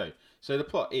amazing show. So the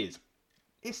plot is,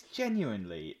 it's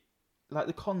genuinely, like,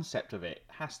 the concept of it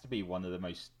has to be one of the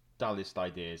most dullest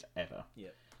ideas ever.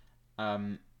 Yeah.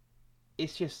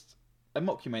 It's just a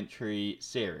mockumentary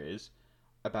series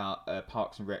about a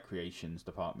Parks and Recreations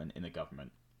department in the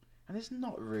government. And there's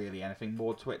not really anything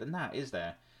more to it than that, is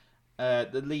there?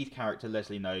 The lead character,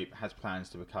 Leslie Knope, has plans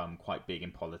to become quite big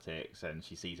in politics, and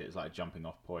she sees it as like a jumping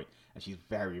off point, and she's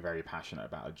very, very passionate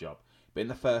about her job. But in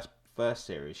the first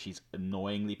series, she's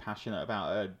annoyingly passionate about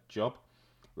her job,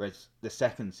 whereas the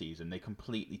second season, they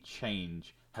completely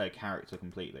change her character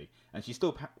completely. And she's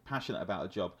still passionate about her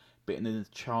job, but in a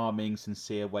charming,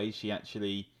 sincere way.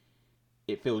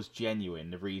 It feels genuine,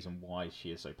 the reason why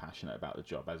she is so passionate about the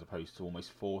job, as opposed to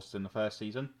almost forced in the first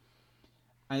season.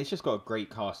 And it's just got a great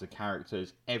cast of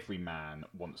characters. Every man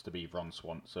wants to be Ron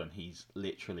Swanson. He's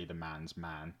literally the man's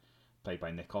man, played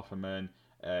by Nick Offerman.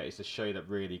 It's a show that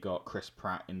really got Chris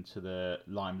Pratt into the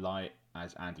limelight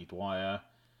as Andy Dwyer,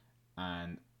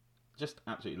 and just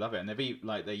absolutely love it. And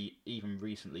they even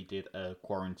recently did a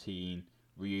quarantine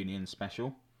reunion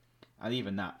special, and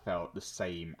even that felt the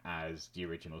same as the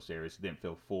original series. It didn't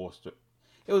feel forced.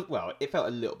 It felt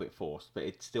a little bit forced, but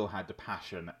it still had the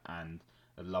passion and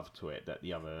a love to it that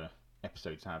the other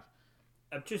episodes have.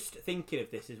 I'm just thinking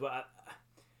of this as well.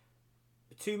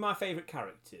 2 of my favourite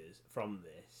characters from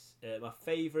this. My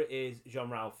favourite is Jean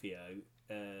Ralphio.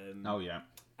 Oh yeah.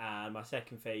 And my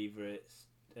second favourite's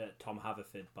Tom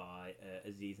Haverford by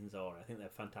Aziz Ansari. I think they're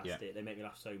fantastic. Yeah. They make me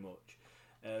laugh so much.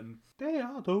 They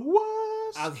are the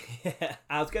worst.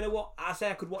 I was gonna I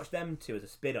say I could watch them two as a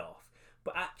spin-off,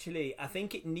 but actually I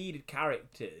think it needed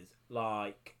characters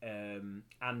like Anne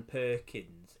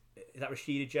Perkins. Is that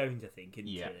Rashida Jones? I think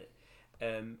into it,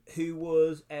 who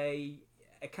was a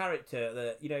character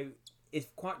that is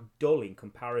quite dull in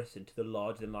comparison to the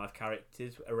larger-than-life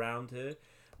characters around her.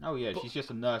 Oh yeah, she's just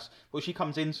a nurse. Well, she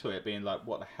comes into it being like,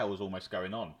 "What the hell is almost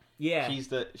going on?" Yeah, she's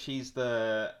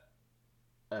the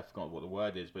I forgot what the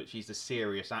word is, but she's the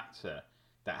serious actor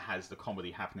that has the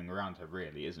comedy happening around her,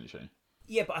 really, isn't she?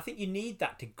 Yeah, but I think you need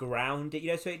that to ground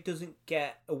it, so it doesn't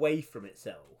get away from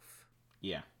itself.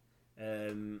 Yeah.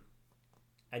 And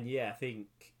yeah, I think,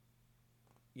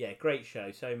 great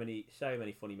show. So many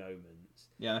funny moments.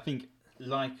 Yeah, and I think,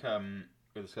 like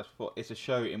we discussed before, it's a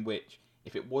show in which,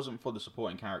 if it wasn't for the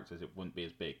supporting characters, it wouldn't be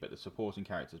as big. But the supporting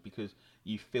characters, because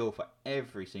you feel for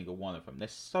every single one of them.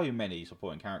 There's so many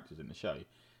supporting characters in the show,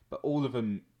 but all of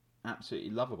them absolutely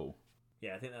lovable.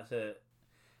 Yeah, I think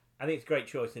it's a great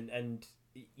choice, and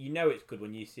it's good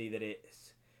when you see that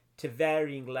it's to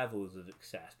varying levels of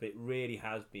success, but it really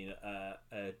has been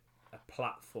a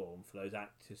platform for those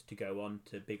actors to go on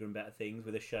to bigger and better things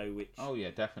with a show which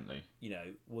definitely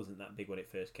wasn't that big when it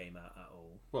first came out at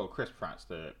all. Well, Chris Pratt's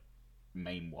the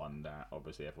main one that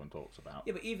obviously everyone talks about.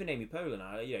 Yeah, but even Amy Poehler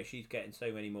now, she's getting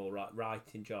so many more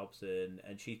writing jobs, and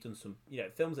she's done some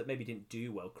films that maybe didn't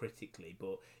do well critically,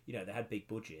 but they had big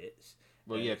budgets.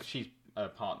 Well, because she's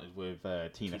partnered with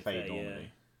Tina Fey normally. Yeah.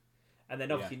 And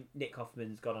then obviously Nick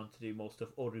Offerman's gone on to do more stuff.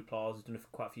 Audrey Plaza's done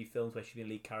quite a few films where she's been a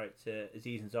lead character.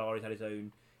 Aziz Ansari's had his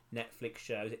own Netflix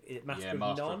show. Is it Master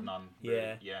of None?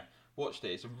 Really, yeah. Watched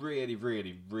it. It's a really,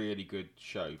 really, really good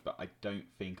show, but I don't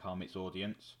think I'm its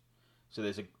audience. So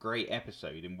there's a great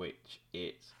episode in which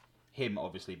it's him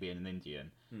obviously being an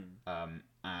Indian,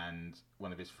 and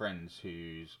one of his friends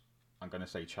who's, I'm going to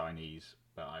say Chinese,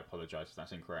 but I apologise if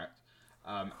that's incorrect.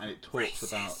 And it talks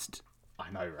about... I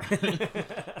know,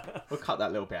 right? We'll cut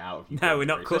that little bit out of you. No, we're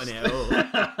not cutting it at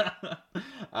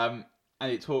all.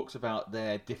 And it talks about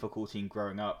their difficulty in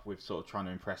growing up with sort of trying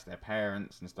to impress their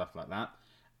parents and stuff like that.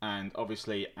 And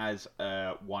obviously, as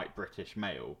a white British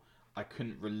male, I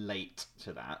couldn't relate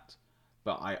to that,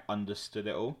 but I understood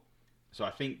it all. So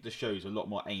I think the show's a lot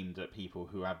more aimed at people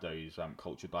who have those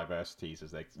cultural diversities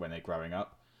when they're growing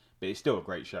up. But it's still a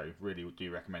great show. Really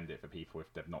do recommend it for people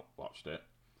if they've not watched it.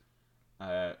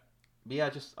 But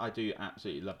yeah, I do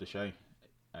absolutely love the show.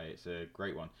 It's a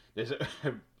great one. There's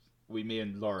me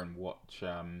and Lauren watch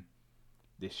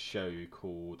this show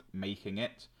called Making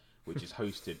It, which is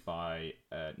hosted by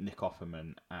Nick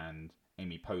Offerman and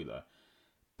Amy Poehler.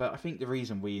 But I think the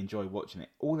reason we enjoy watching it,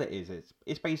 all it is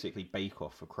it's basically Bake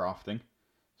Off for crafting.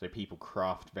 So people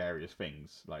craft various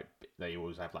things. Like they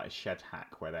always have like a shed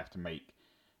hack where they have to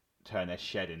turn their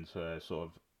shed into a sort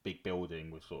of big building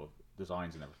with sort of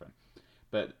designs and everything.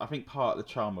 But I think part of the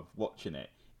charm of watching it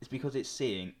is because it's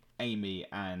seeing Amy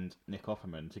and Nick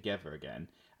Offerman together again,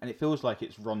 and it feels like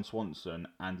it's Ron Swanson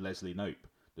and Leslie Knope,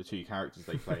 the two characters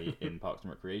they play in Parks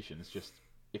and Recreation.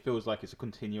 It feels like it's a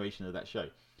continuation of that show,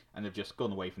 and they've just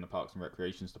gone away from the Parks and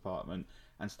Recreations department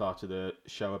and started a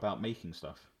show about making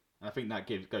stuff. And I think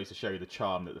that goes to show the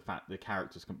charm that the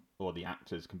characters or the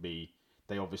actors can be.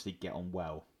 They obviously get on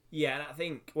well. Yeah, and I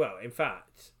think, well, in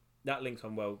fact, that links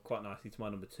on well quite nicely to my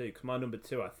number two, because my number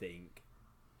two, I think,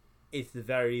 is the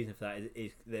very reason for that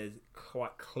is there's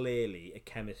quite clearly a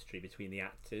chemistry between the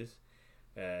actors,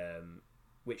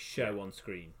 which show on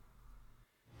screen.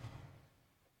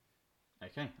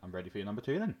 Okay, I'm ready for your number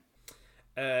two then.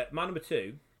 My number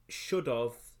two should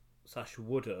have /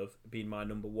 would have been my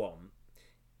number one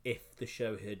if the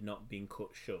show had not been cut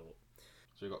short.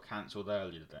 So it got cancelled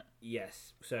earlier, did it?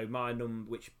 Yes. So my number,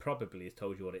 which probably has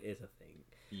told you what it is, I think.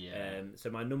 Yeah.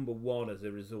 So my number one, as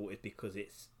a result, is because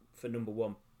it's for number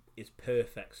one is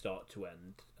perfect start to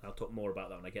end. I'll talk more about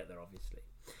that when I get there, obviously.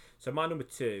 So my number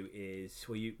two is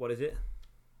what is it?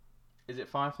 Is it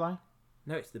Firefly?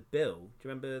 No, it's The Bill. Do you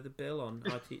remember The Bill on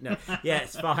IT? No, yeah,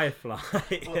 it's Firefly.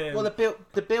 Well,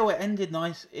 the Bill it ended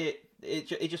nice. It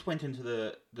just went into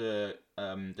the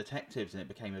detectives and it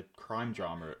became a crime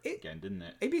drama again, didn't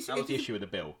it? That was the issue with The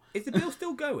Bill. Is The Bill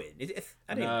still going? Is it?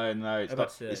 No.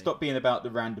 It stopped being about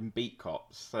the random beat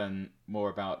cops and more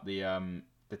about the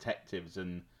detectives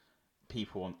and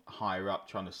people higher up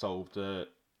trying to solve the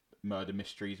murder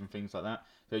mysteries and things like that.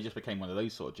 So it just became one of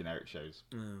those sort of generic shows.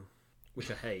 Which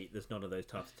I hate. There's none of those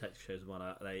types of detective shows.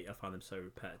 I find them so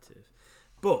repetitive.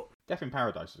 But Death in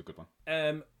Paradise is a good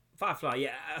one. Firefly,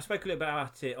 yeah, I spoke a little bit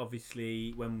about it,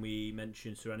 obviously, when we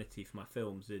mentioned Serenity for my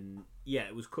films, and yeah,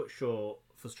 it was cut short,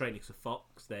 frustrating because of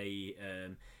Fox. They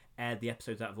aired the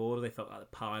episodes out of order. They felt like the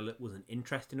pilot wasn't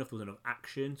interesting enough, there was enough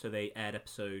action, so they aired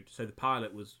so the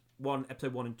pilot was,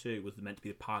 episode 1 and 2 was meant to be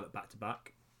the pilot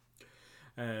back-to-back,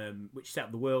 which set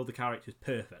up the world, the characters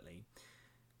perfectly.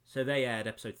 So they aired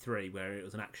episode 3, where it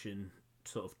was an action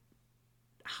sort of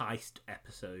heist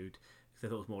episode, because they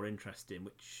thought it was more interesting,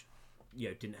 which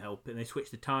didn't help. And they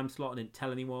switched the time slot and didn't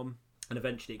tell anyone. And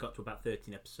eventually it got to about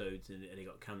 13 episodes and it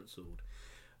got cancelled.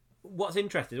 What's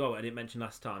interesting as well, what I didn't mention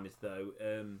last time, is though,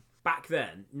 back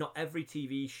then, not every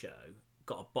TV show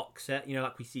got a box set,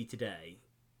 like we see today.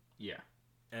 Yeah.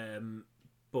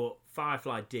 But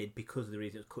Firefly did, because of the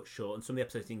reason it was cut short, and some of the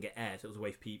episodes didn't get aired, so it was a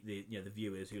way for people, the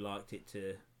viewers who liked it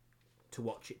to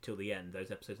watch it till the end, those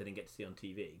episodes they didn't get to see on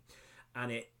TV.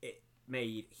 And it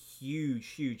made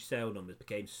huge sale numbers,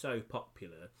 became so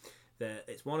popular that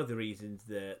it's one of the reasons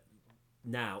that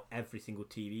now every single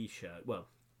TV show, well,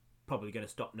 probably going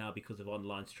to stop now because of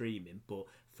online streaming, but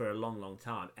for a long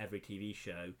time every TV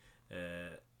show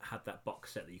had that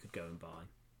box set that you could go and buy.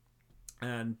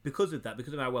 And because of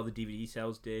how well the DVD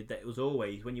sales did, that it was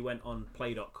always, when you went on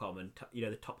play.com and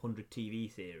the top 100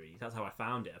 TV series, that's how I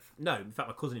found it. No, in fact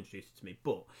my cousin introduced it to me,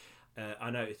 but I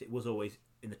noticed it was always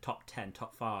in the top 10,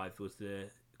 top 5 was the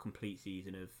complete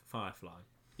season of Firefly.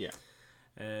 Yeah.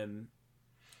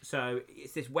 So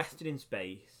it's this Western in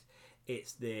space.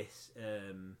 It's this,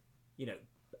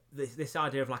 this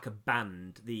idea of like a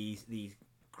band. These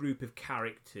group of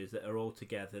characters that are all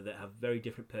together that have very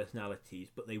different personalities,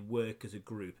 but they work as a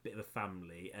group, a bit of a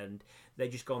family, and they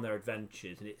just go on their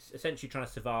adventures. And it's essentially trying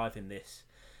to survive in this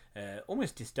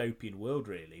almost dystopian world,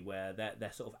 really, where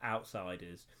they're sort of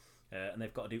outsiders. And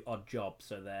they've got to do odd jobs,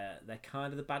 so they're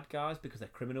kind of the bad guys because they're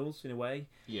criminals in a way.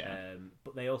 Yeah.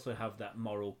 But they also have that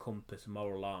moral compass,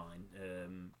 moral line.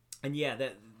 And yeah,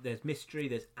 there's mystery,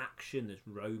 there's action, there's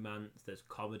romance, there's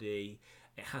comedy.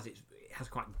 It has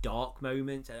quite dark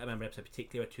moments. I remember an episode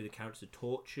particularly where two of the characters are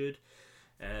tortured.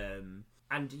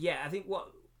 And yeah, I think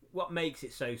what makes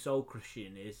it so soul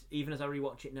crushing is, even as I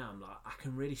rewatch it now, I'm like, I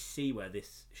can really see where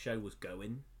this show was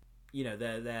going.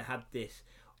 They had this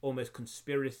almost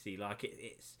conspiracy, like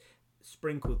it's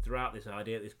sprinkled throughout this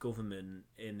idea that this government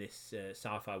in this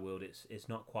sci-fi world, it's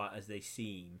not quite as they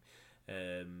seem,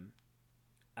 and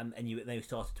they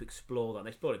started to explore that. And they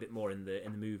explored it a bit more in the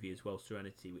movie as well,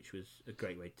 Serenity, which was a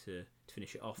great way to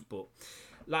finish it off. But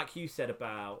like you said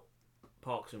about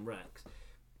Parks and Recs,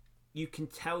 you can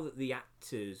tell that the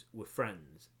actors were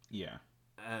friends. Yeah.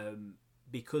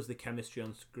 Because the chemistry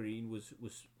on screen was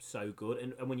so good,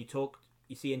 and when you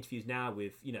see interviews now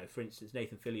with, for instance,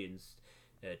 Nathan Fillion's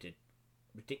did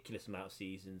ridiculous amount of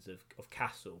seasons of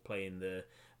Castle, playing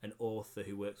an author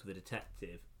who works with a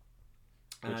detective.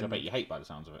 Which I bet you hate by the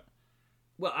sounds of it.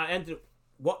 Well, I ended up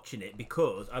watching it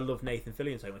because I love Nathan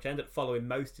Fillion so much. I ended up following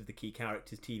most of the key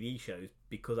characters' TV shows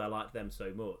because I liked them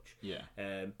so much. Yeah.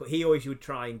 But he always would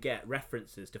try and get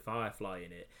references to Firefly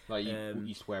in it. Like he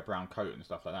used to wear a brown coat and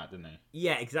stuff like that, didn't he?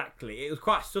 Yeah, exactly. It was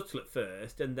quite subtle at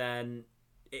first, and then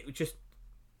it was just...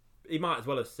 He might as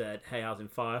well have said, "Hey, I was in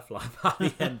Firefly" by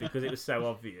the end because it was so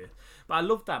obvious. But I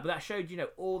loved that. But that showed,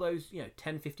 all those,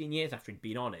 10, 15 years after he'd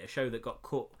been on it, a show that got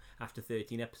cut after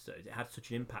 13 episodes, it had such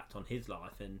an impact on his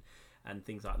life and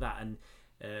things like that. And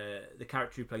the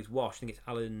character who plays Wash, I think it's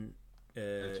Alan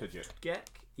Tudyk.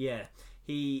 Yeah,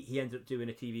 he ended up doing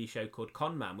a TV show called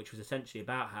Con Man, which was essentially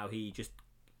about how if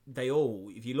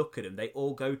you look at them, they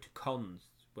all go to cons.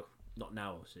 Well, not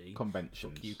now, obviously.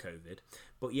 Conventions. Fuck you, COVID.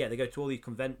 But yeah, they go to all these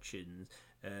conventions,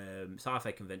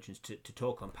 sci-fi conventions, to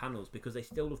talk on panels because they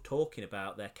still love talking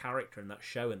about their character and that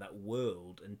show and that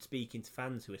world and speaking to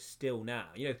fans who are still now.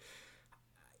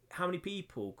 How many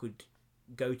people could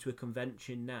go to a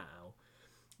convention now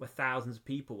where thousands of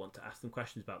people want to ask them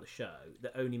questions about the show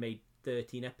that only made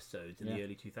 13 episodes in the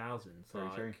early 2000s? Very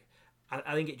true.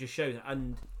 I think it just shows,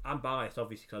 and I'm biased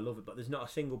obviously because I love it, but there's not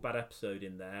a single bad episode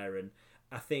in there. And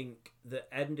I think the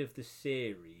end of the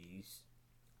series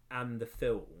and the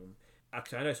film,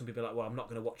 actually I know some people are like, well, I'm not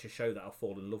going to watch a show that I'll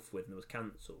fall in love with and it was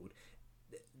cancelled.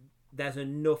 There's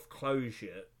enough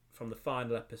closure from the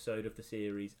final episode of the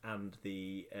series and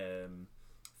the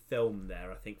film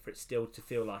there, I think, for it still to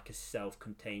feel like a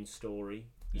self-contained story.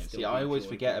 Yeah, see, I always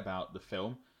forget about the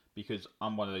film because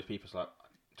I'm one of those people who's like,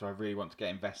 do I really want to get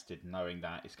invested knowing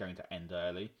that it's going to end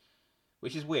early?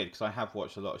 Which is weird because I have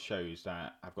watched a lot of shows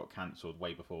that have got cancelled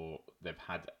way before they've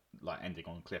had like ending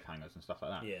on cliffhangers and stuff like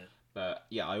that. Yeah. But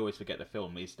yeah, I always forget the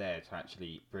film is there to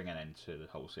actually bring an end to the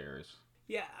whole series.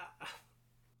 Yeah,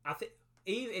 I think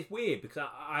It's weird because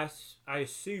I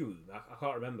assume, I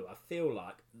can't remember, I feel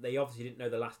like they obviously didn't know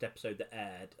the last episode that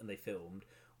aired and they filmed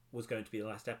was going to be the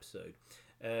last episode.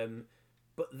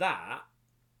 But that,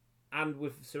 and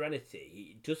with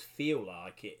Serenity, it does feel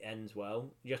like it ends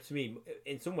well. You know, to me,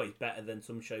 in some ways better than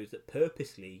some shows that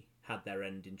purposely had their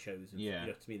ending chosen. Yeah. You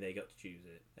know, to me, they got to choose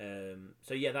it.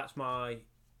 So yeah, that's my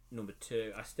number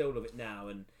 2. I still love it now,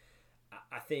 and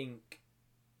I think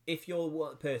if you're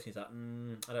one person who's like,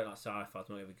 I don't like sci-fi, I'm not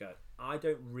going to go. I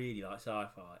don't really like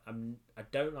sci-fi. I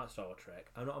don't like Star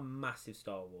Trek. I'm not a massive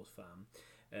Star Wars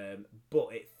fan, but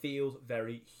it feels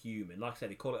very human. Like I said,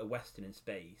 they call it a Western in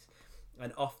space,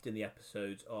 and often the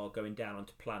episodes are going down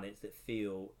onto planets that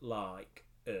feel like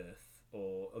Earth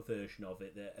or a version of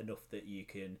it, that enough that you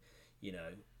can, you know,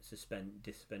 suspend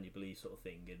your belief, sort of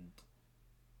thing. And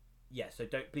yeah, so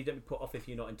please don't be put off if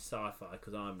you're not into sci-fi,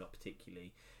 because I'm not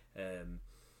particularly.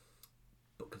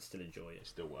 But can still enjoy it. It's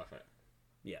still worth it.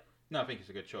 Yeah. No, I think it's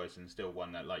a good choice, and still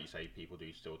one that, like you say, people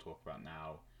do still talk about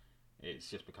now. It's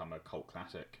just become a cult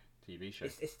classic TV show.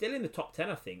 It's still in the top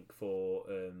 10, I think, for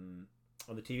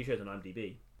on the TV shows on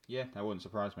IMDb. Yeah, that wouldn't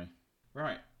surprise me.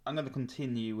 Right, I'm going to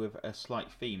continue with a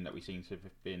slight theme that we seem to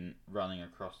have been running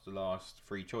across the last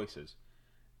 3 choices,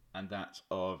 and that's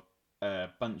of a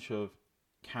bunch of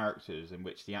characters in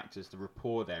which the actors, the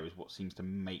rapport there is what seems to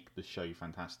make the show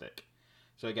fantastic.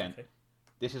 So again,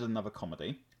 This is another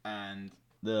comedy, and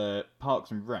the Parks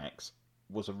and Recs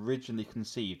was originally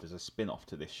conceived as a spin-off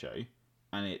to this show,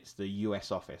 and it's the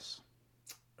US Office.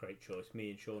 Great choice.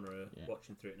 Me and Sean are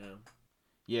watching through it now.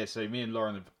 Yeah, so me and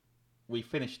Lauren, we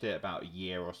finished it about a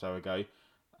year or so ago,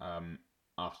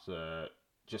 after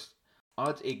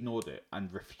I'd ignored it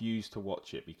and refused to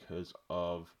watch it because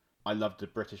I loved the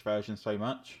British version so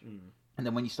much. And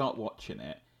then when you start watching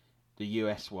it, the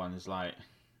US one is like,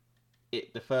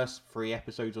 the first 3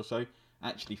 episodes or so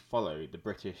actually follow the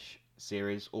British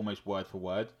series almost word for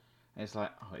word. And it's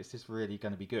like, is this really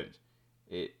going to be good?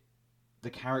 The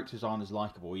characters aren't as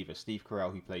likeable either. Steve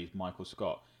Carell, who plays Michael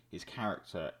Scott, his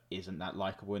character isn't that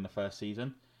likeable in the first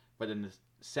season. But then the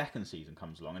second season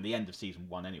comes along, and the end of season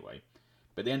 1 anyway.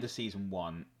 But the end of season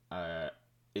 1,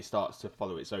 it starts to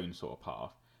follow its own sort of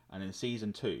path. And in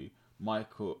season 2,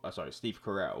 Steve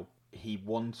Carell, he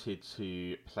wanted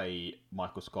to play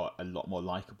Michael Scott a lot more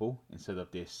likeable instead of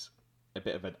a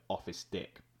bit of an office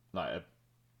dick, like a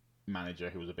manager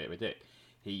who was a bit of a dick.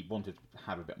 He wanted to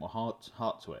have a bit more heart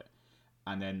to it.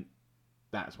 And then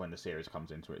that's when the series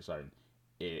comes into its own.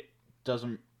 It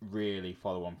doesn't really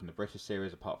follow on from the British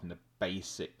series apart from the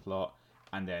basic plot,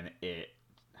 and then it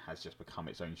has just become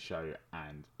its own show,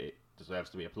 and it deserves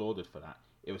to be applauded for that.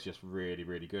 It was just really,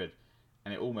 really good.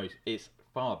 And it's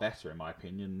far better, in my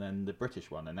opinion, than the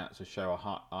British one, and that's a show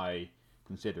I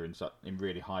consider in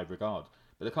really high regard.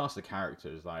 But the cast of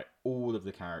characters, like all of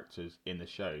the characters in the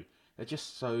show,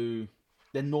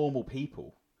 they're normal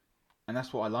people, and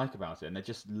that's what I like about it. And they're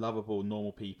just lovable,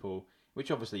 normal people. Which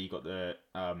obviously you got the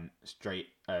straight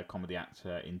comedy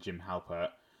actor in Jim Halpert,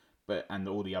 and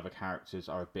all the other characters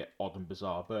are a bit odd and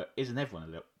bizarre. But isn't everyone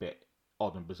a little bit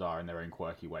odd and bizarre in their own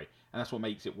quirky way? And that's what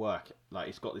makes it work. Like,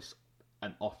 it's got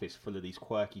an office full of these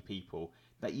quirky people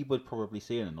that you would probably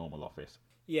see in a normal office.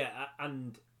 Yeah,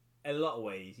 and in a lot of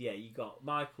ways, you got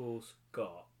Michael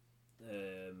Scott,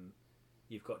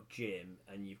 you've got Jim,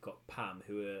 and you've got Pam,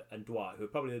 and Dwight, who are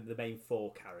probably the main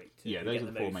 4 characters. Yeah, those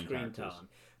are the 4 main characters.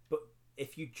 But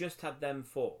if you just had them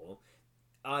 4,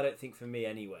 I don't think, for me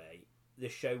anyway, the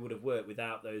show would have worked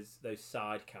without those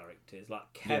side characters.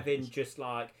 Like Kevin, just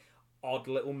like odd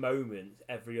little moments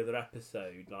every other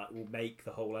episode, like, will make the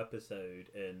whole episode.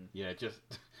 And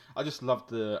I just love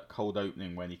the cold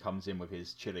opening when he comes in with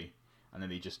his chili and then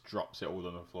he just drops it all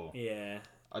on the floor. Yeah,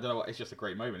 I don't know, it's just a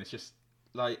great moment. It's just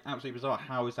like absolutely bizarre.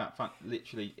 How is that fun?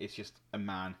 Literally, it's just a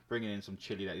man bringing in some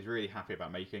chili that he's really happy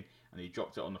about making, and he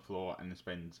drops it on the floor and then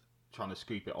spends trying to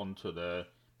scoop it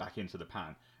back into the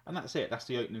pan, and that's it. That's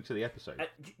the opening to the episode.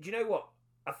 Do you know what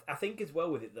I think as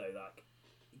well with it though? Like,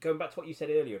 going back to what you said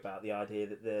earlier about the idea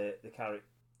that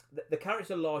the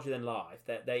characters are larger than life,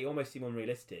 that they almost seem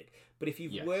unrealistic. But if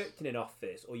you've worked in an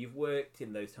office or you've worked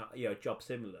in those jobs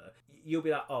similar, you'll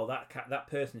be like, oh, that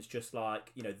person's just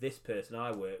like this person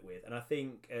I work with. And I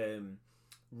think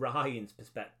Ryan's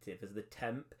perspective as the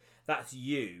temp, that's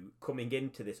you coming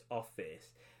into this office,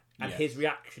 and his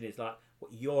reaction is like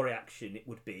what your reaction it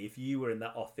would be if you were in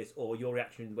that office, or your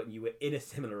reaction when you were in a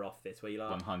similar office where you're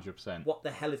like 100%. What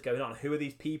the hell is going on? Who are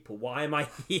these people? Why am I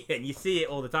here? And you see it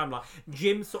all the time. Like,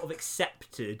 Jim sort of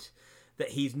accepted that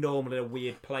he's normal in a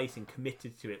weird place and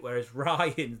committed to it, whereas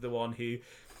Ryan's the one who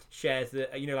shares the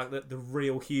like the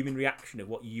real human reaction of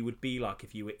what you would be like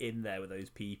if you were in there with those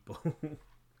people.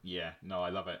 Yeah, no, I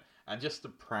love it. And just the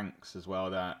pranks as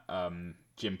well that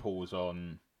Jim pulls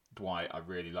on Dwight, I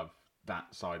really love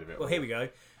that side of it. Well, here we go.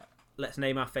 Let's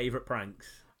name our favourite pranks.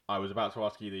 I was about to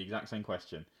ask you the exact same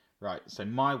question. Right, so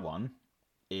my one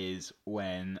is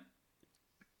when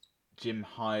Jim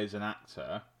hires an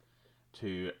actor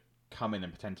to come in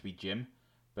and pretend to be Jim,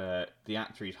 but the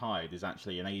actor he's hired is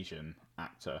actually an Asian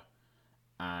actor,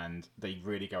 and they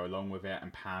really go along with it,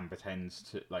 and Pam pretends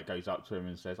to, like, goes up to him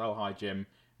and says, "Oh, hi, Jim,"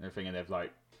 and everything, and they've,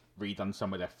 like, redone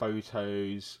some of their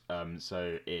photos,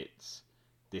 so it's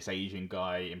this Asian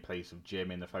guy in place of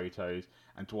Jim in the photos,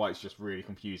 and Dwight's just really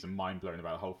confused and mind-blown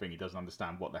about the whole thing. He doesn't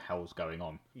understand what the hell's going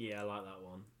on. Yeah, I like that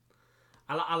one.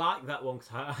 I like that one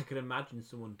because I can imagine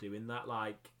someone doing that.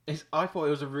 Like, I thought it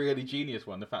was a really genius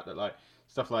one. The fact that, like,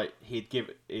 stuff like he'd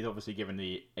obviously given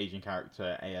the Asian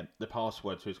character the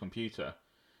password to his computer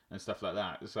and stuff like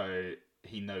that, so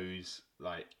he knows,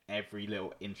 like, every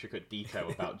little intricate detail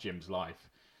about Jim's life.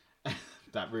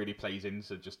 That really plays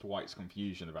into just Dwight's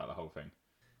confusion about the whole thing.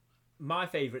 My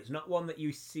favourite's not one that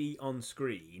you see on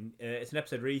screen. It's an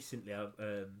episode recently. Like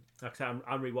I said,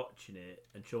 I'm rewatching it,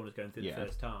 and Sean is going through the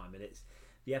first time, and it's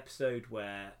the episode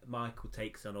where Michael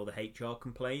takes on all the HR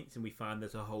complaints, and we find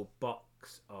there's a whole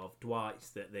box of Dwight's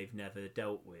that they've never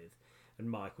dealt with, and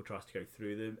Michael tries to go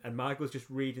through them, and Michael's just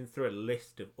reading through a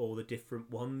list of all the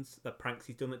different ones, the pranks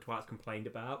he's done that Dwight's complained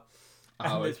about.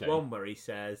 And there's one where he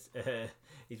says,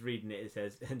 he's reading it, it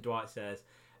says, and Dwight says,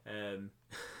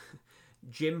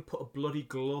 Jim put a bloody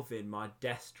glove in my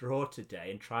desk drawer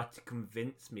today and tried to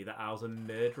convince me that I was a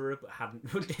murderer,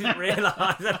 but didn't realise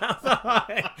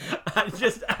that. I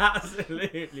just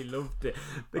absolutely loved it.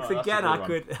 Because again, I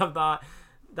could have that.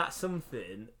 That's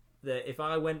something that if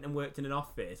I went and worked in an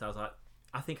office, I was like,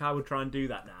 I think I would try and do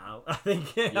that now. I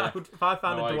think if I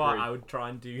found a Dwight, I would try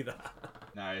and do that.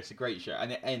 No, it's a great show,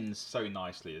 and it ends so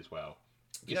nicely as well.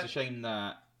 It's a shame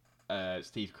that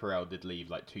Steve Carell did leave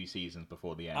like 2 seasons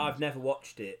before the end. I've never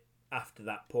watched it after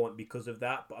that point because of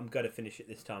that, but I'm going to finish it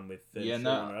this time with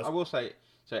I will say,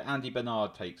 so Andy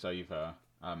Bernard takes over,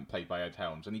 played by Ed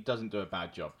Helms, and he doesn't do a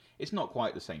bad job. It's not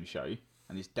quite the same show,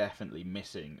 and it's definitely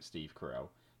missing Steve Carell,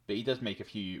 but he does make a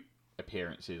few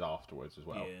appearances afterwards as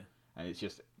well. Yeah. And it's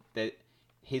just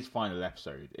his final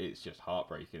episode. It's just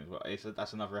heartbreaking as well.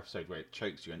 That's another episode where it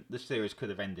chokes you, and the series could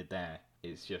have ended there.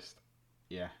 It's just,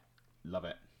 love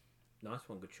it. Nice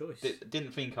one, good choice.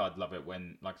 Didn't think I'd love it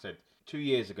when, like I said, 2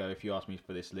 years ago, if you asked me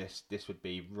for this list, this would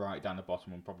be right down the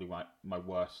bottom and probably my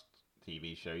worst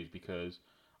TV shows, because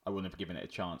I wouldn't have given it a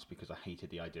chance because I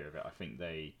hated the idea of it. I think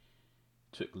they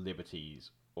took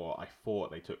liberties, or I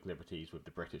thought they took liberties with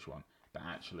the British one, but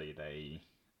actually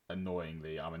I'm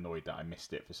annoyed that I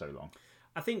missed it for so long.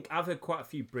 I think I've heard quite a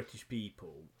few British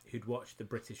people who'd watched the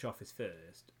British Office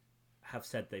first have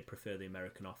said they prefer the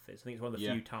American Office. I think it's one of the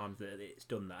few times that it's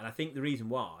done that, and I think the reason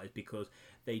why is because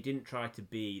they didn't try to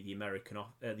be the American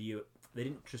they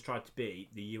didn't just try to be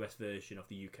the US version of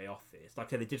the UK Office. Like I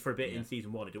said, they did for a bit in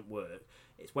season 1. It didn't work.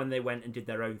 It's when they went and did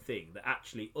their own thing that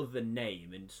actually, other than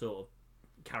name and sort of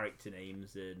character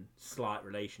names and slight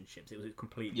relationships, it was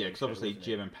completely because obviously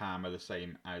Jim and Pam are the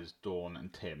same as Dawn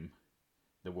and Tim,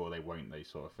 the will they won't they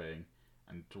sort of thing,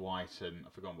 and Dwight and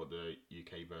I've forgotten what the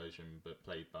UK version, but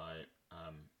played by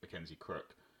Mackenzie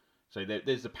Crook. So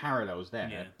there's the parallels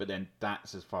there, but then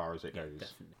that's as far as it goes.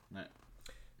 Definitely. No.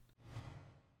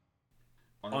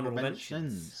 Honourable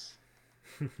mentions.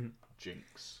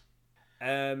 Jinx.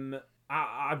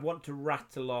 I want to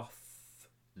rattle off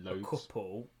Loads. a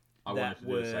couple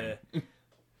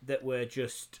that were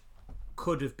just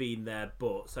could have been there,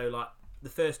 but so like the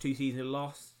first 2 seasons of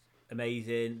Lost,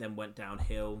 amazing, then went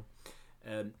downhill.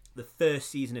 The first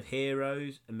season of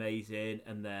Heroes, amazing,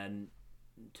 and then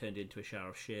turned into a shower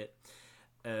of shit.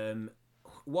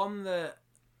 One that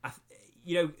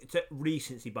it's a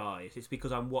recency bias. It's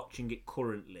because I'm watching it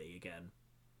currently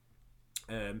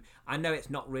again. I know it's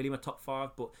not really my top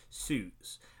 5, but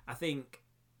Suits. I think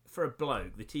for a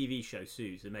bloke, the TV show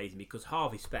Suits is amazing because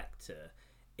Harvey Specter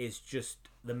is just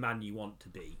the man you want to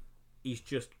be. He's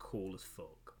just cool as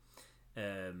fuck.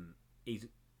 He's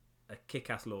a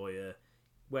kick-ass lawyer,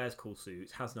 wears cool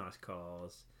suits, has nice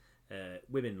cars,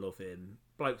 women love him,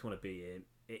 blokes want to be him.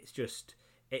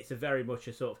 It's a very much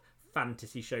a sort of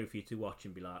fantasy show for you to watch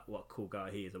and be like, what a cool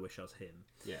guy he is, I wish I was him.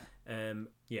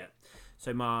 Yeah.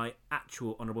 So my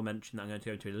actual honourable mention that I'm going to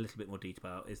go into a little bit more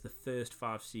detail about is the first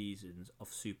 5 seasons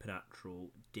of Supernatural.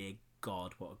 Dear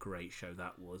God, what a great show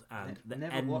that was. And the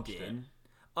ending...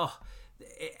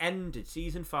 it ended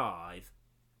season 5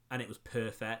 and it was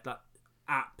perfect. Like,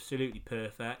 absolutely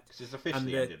perfect. 'Cause it's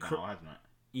officially ended now, hasn't it?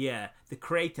 Yeah, the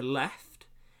creator left,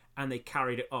 and they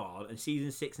carried it on. And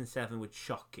season 6 and 7 were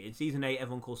shocking. Season 8,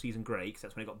 everyone calls season great because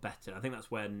that's when it got better. I think that's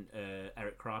when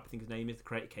Eric Kripke, I think his name is, the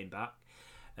creator, came back.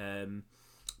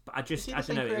 But I just, Is he I the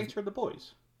don't know. same creator of The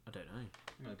Boys? I don't know.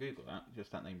 I'm gonna Google that.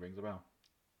 Just that name rings a bell.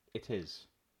 It is.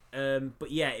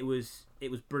 But yeah, it was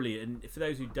brilliant. And for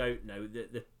those who don't know,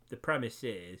 the premise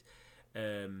is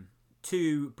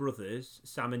two brothers,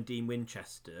 Sam and Dean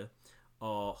Winchester,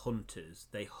 are hunters.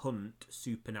 They hunt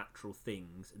supernatural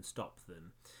things and stop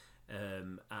them.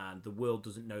 And the world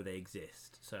doesn't know they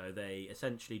exist. So they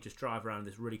essentially just drive around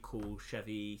this really cool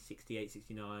Chevy 68,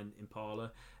 69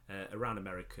 Impala around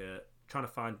America, trying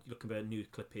to find, looking for news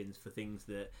clippings for things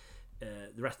that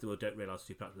the rest of the world don't realise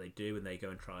supernatural they do, and they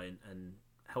go and try and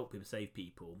help him save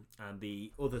people. And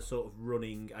the other sort of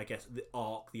running, I guess,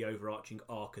 the overarching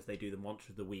arc as they do the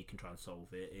Monster of the Week and try and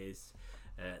solve it is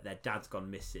their dad's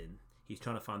gone missing. He's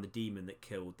trying to find the demon that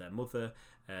killed their mother,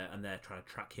 and they're trying to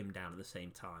track him down at the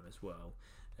same time as well.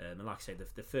 And like I say,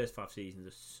 the first 5 seasons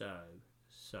are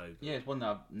so good. Yeah, it's one that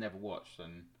I've never watched,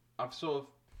 and I've sort of...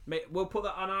 Mate, we'll put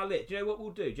that on our list. Do you know what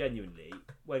we'll do? Genuinely,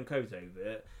 when COVID's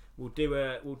over, we'll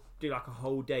do like a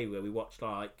whole day where we watch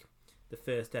like the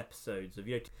first episodes of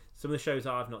some of the shows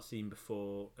I've not seen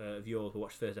before of yours. We'll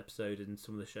watch the first episode, and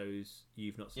some of the shows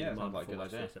you've not seen. Yeah, sounds like a good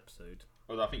idea. First episode.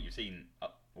 Although I think you've seen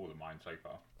all of mine so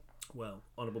far. Well,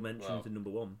 honourable mentions and number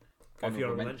 1.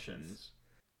 Honourable mentions.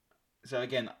 So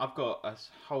again, I've got a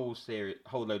whole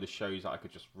load of shows that I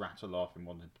could just rattle off and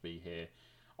wanted to be here.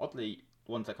 Oddly,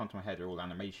 the ones that come to my head are all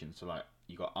animations. So like,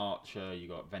 you got Archer, you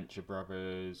got Venture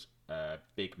Brothers,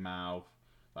 Big Mouth,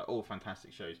 like all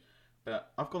fantastic shows.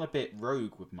 But I've gone a bit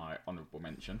rogue with my honourable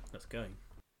mention. Let's go.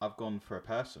 I've gone for a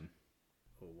person.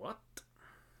 What?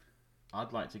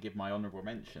 I'd like to give my honourable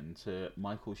mention to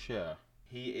Michael Schur.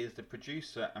 He is the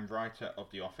producer and writer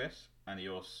of The Office, and he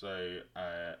also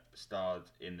starred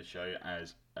in the show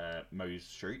as Mose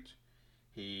Schrute.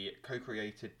 He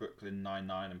co-created Brooklyn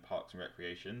Nine-Nine and Parks and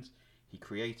Recreations. He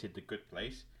created The Good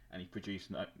Place, and he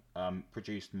produced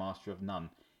Master of None.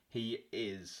 He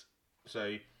is...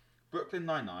 So, Brooklyn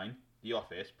Nine-Nine, The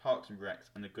Office, Parks and Recs,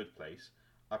 and The Good Place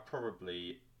are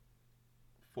probably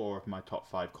 4 of my top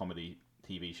 5 comedy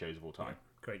TV shows of all time.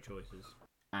 Yeah, great choices.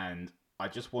 And I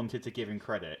just wanted to give him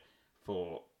credit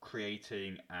for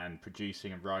creating and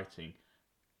producing and writing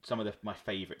some of my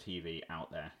favourite TV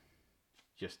out there.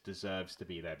 Just deserves to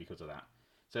be there because of that.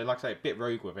 So, like I say, a bit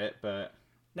rogue with it, but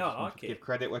no, I like it. Give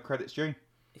credit where credit's due.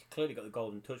 He's clearly got the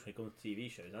golden touch when it comes to TV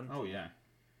shows, hasn't he? Oh, yeah.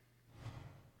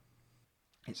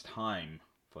 It's time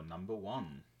for number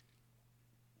 1.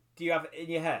 Do you have it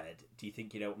in your head? Do you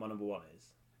think you know what my number 1 is?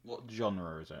 What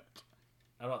genre is it?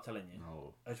 I'm not telling you.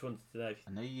 Oh. I just wanted to know.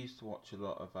 I know you used to watch a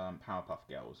lot of Powerpuff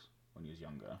Girls when you was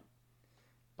younger,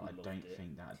 but I don't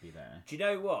think that'd be there. Do you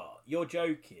know what? You're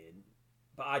joking,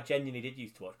 but I genuinely did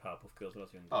used to watch Powerpuff Girls when I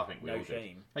was younger. Oh, I think we all no did.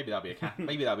 shame. Maybe that'll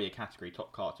be a category,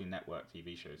 top Cartoon Network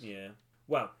TV shows. Yeah.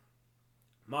 Well,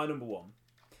 my number 1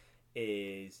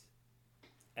 is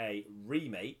a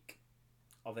remake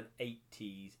of an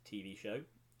 80s TV show,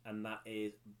 and that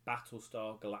is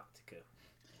Battlestar Galactica.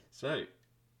 So,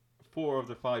 4 of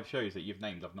the 5 shows that you've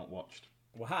named I've not watched.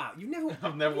 Wow, you've never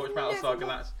I've never watched Battlestar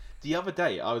Galactica. The other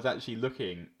day I was actually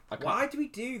looking... Why do we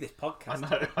do this podcast? I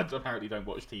know, I apparently don't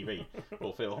watch TV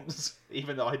or films,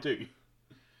 even though I do.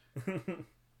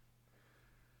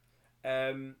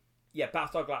 Yeah,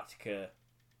 Battlestar Galactica.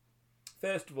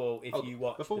 First of all, if you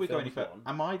watch before we go any further,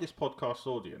 am I this podcast's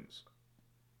audience?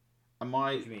 Am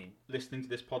I what do you mean? listening to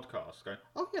this podcast going,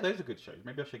 oh yeah, those are good shows,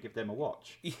 maybe I should give them a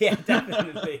watch? Yeah,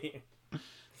 definitely.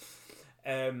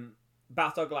 Battlestar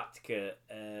Galactica,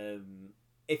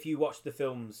 if you watch the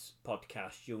films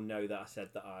podcast, you'll know that I said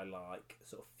that I like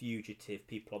sort of fugitive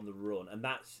people on the run, and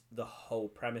that's the whole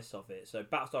premise of it. So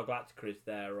Battlestar Galactica is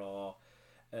there are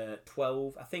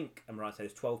 12, I think I'm right to say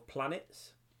there's 12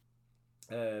 planets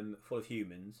full of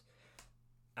humans,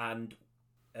 and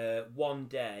one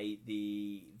day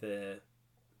the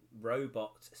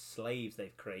robot slaves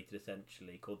they've created,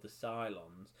 essentially called the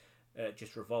Cylons,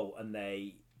 just revolt, and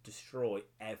they destroy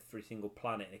every single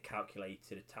planet in a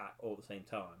calculated attack all at the same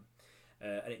time.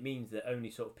 And it means that only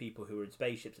sort of people who were in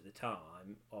spaceships at the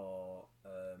time are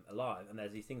alive. And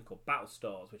there's these things called battle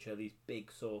stars, which are these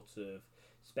big sort of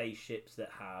spaceships that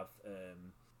have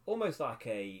almost like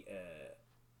a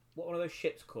what one of those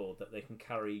ships called that they can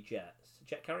carry jets?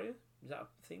 Jet carrier? Is that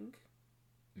a thing?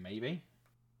 Maybe.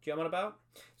 Do you know what I'm about?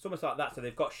 It's almost like that. So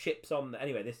they've got ships on...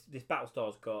 Anyway, this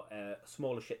Battlestar's got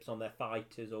smaller ships on their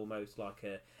fighters, almost like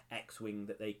a X-Wing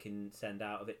that they can send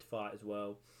out of it to fight as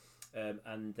well.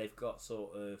 And they've got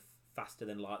sort of faster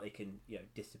than light, they can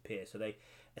disappear. So they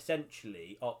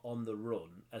essentially are on the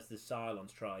run as the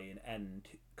Cylons try and end,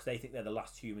 because they think they're the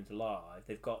last humans alive.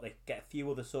 They get a few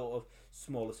other sort of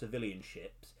smaller civilian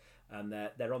ships, and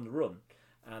they're on the run,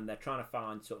 and they're trying to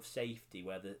find sort of safety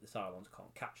where the Cylons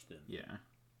can't catch them. Yeah.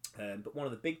 But one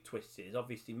of the big twists is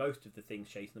obviously most of the things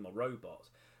chasing them are robots,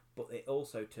 but it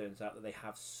also turns out that they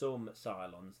have some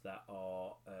Cylons that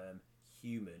are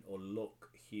human or look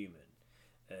human.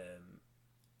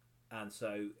 And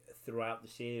so throughout the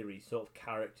series, sort of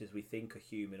characters we think are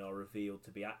human are revealed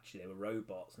to be actually they were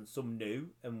robots, and some knew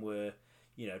and were,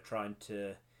 trying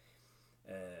to,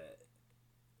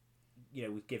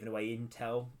 was giving away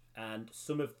intel, and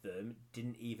some of them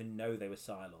didn't even know they were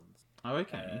Cylons. Oh,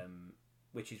 okay.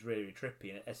 Which is really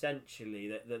trippy. And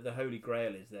essentially, the Holy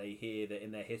Grail is they hear that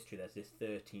in their history there's this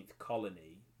 13th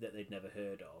colony that they'd never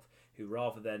heard of, who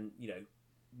rather than,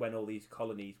 when all these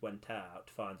colonies went out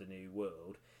to find a new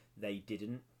world, they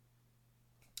didn't.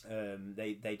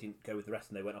 They didn't go with the rest,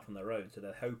 and they went off on their own. So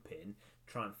they're hoping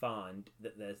to try and find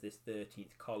that there's this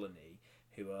 13th colony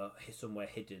who are somewhere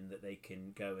hidden that they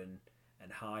can go and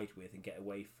hide with and get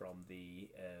away from the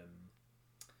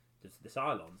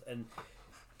Cylons. And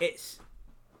it's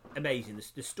amazing.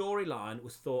 The storyline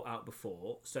was thought out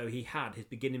before, so he had his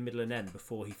beginning, middle, and end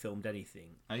before he filmed anything.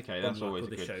 Okay, that's always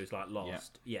other good shows like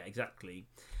Lost. Yeah, exactly.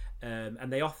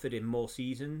 And they offered him more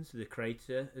seasons. The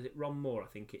creator, is it Ron Moore? I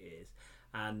think it is.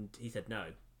 And he said no.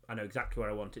 I know exactly where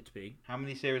I want it to be. How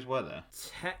many series were there?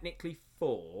 Technically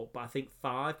 4, but I think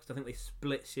 5, because I think they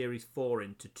split series 4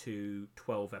 into 2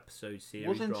 12-episode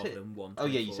series rather than one. Oh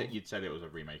yeah, you'd said it was a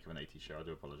remake of an 80s show. I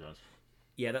do apologise.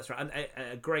 Yeah, that's right. And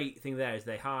a great thing there is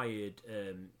they hired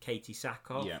Katie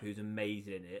Sackhoff, who's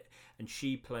amazing in it, and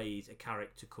she plays a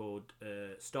character called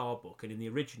Starbuck. And in the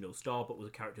original, Starbuck was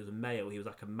a character as a male. He was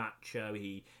like a macho.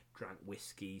 He drank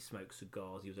whiskey, smoked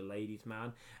cigars. He was a ladies'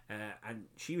 man, and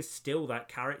she was still that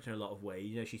character in a lot of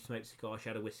ways. She smoked cigars. She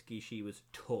had a whiskey. She was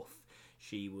tough.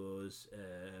 She was.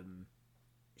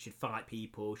 She'd fight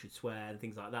people, she'd swear and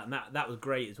things like that, and that was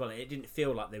great as well. It didn't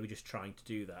feel like they were just trying to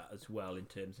do that as well in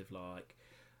terms of like,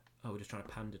 we're just trying to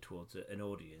pander towards an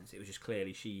audience. It was just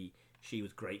clearly she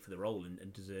was great for the role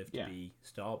and deserved to be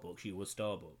Starbuck. She was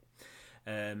Starbuck.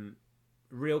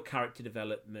 Real character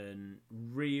development,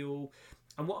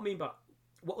 and what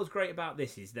was great about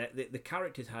this is that the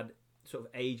characters had sort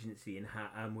of agency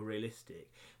and were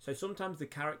realistic. So sometimes the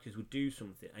characters would do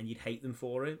something and you'd hate them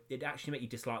for it. It'd actually make you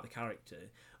dislike the character,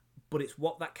 but it's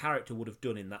what that character would have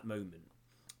done in that moment.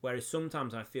 Whereas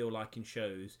sometimes I feel like in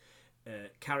shows,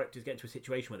 characters get into a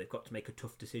situation where they've got to make a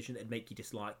tough decision that'd make you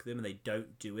dislike them, and they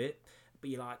don't do it. But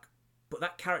you're like, but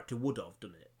that character would have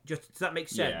done it. Does that make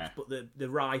sense? Yeah. But the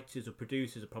writers or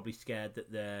producers are probably scared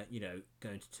that they're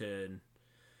going to turn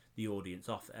the audience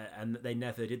off, and they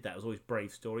never did that. It was always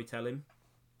brave storytelling.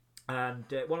 And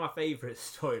one of my favourite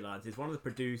storylines is one of the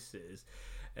producers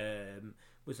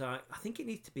was like, I think it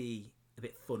needs to be a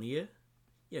bit funnier.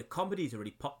 Comedies are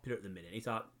really popular at the minute. He's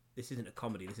like, this isn't a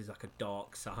comedy, this is like a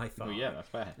dark sci-fi. Oh yeah, that's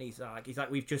fair. And he's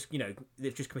like, we've just,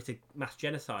 they've just committed mass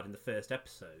genocide in the first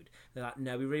episode. They're like,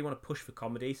 no, we really want to push for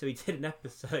comedy. So he did an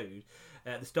episode,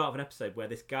 at the start of an episode, where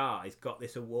this guy's got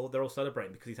this award. They're all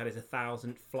celebrating because he's had his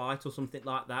 1,000th flight or something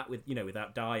like that, with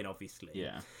without dying, obviously.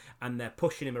 Yeah. And they're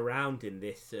pushing him around in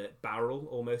this barrel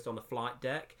almost on the flight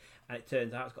deck. And it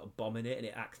turns out it's got a bomb in it, and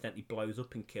it accidentally blows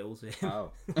up and kills him.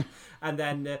 Oh. And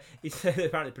then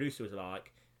apparently the producer was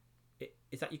like,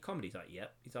 is that your comedy? He's like,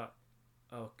 yep. He's like,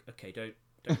 oh, okay, don't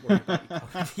worry about your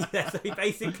comedy. So he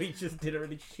basically just did a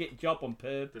really shit job on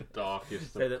purpose. The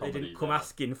darkest so that they didn't come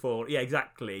asking for. Yeah,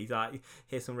 exactly. He's like,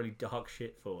 here's some really dark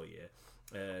shit for you.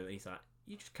 And he's like,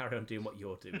 you just carry on doing what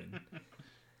you're doing.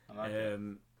 I like it.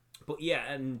 But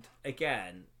yeah, and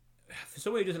again, for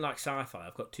someone who doesn't like sci-fi,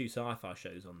 I've got 2 sci-fi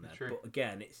shows on there. True. But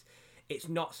again, it's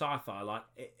not sci-fi. Like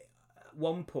at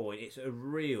one point, it's a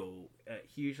real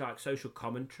huge like social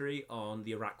commentary on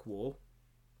the Iraq War.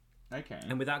 Okay.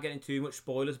 And without getting too much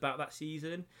spoilers about that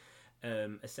season,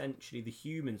 essentially the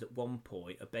humans at one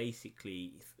point are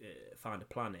basically find a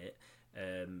planet,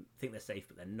 think they're safe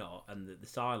but they're not, and the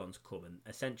Cylons come, and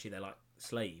essentially they're like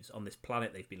slaves on this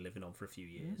planet they've been living on for a few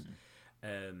years.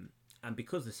 And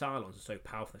because the Cylons are so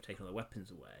powerful, they've taken all their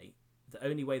weapons away, the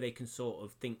only way they can sort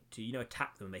of think to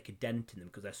attack them and make a dent in them,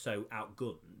 because they're so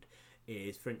outgunned,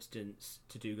 is, for instance,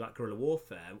 to do like guerrilla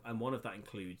warfare, and one of that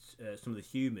includes some of the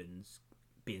humans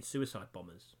being suicide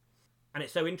bombers. And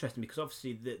it's so interesting because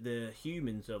obviously the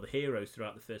humans are the heroes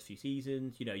throughout the first few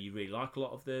seasons. You really like a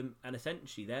lot of them, and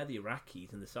essentially they're the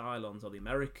Iraqis, and the Cylons are the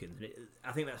Americans. And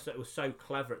I think it was so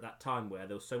clever at that time, where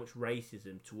there was so much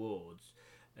racism towards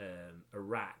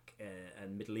Iraq, and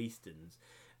and Middle Easterns,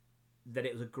 then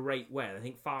it was a great way. And I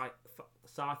think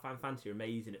sci-fi and fantasy are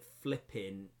amazing at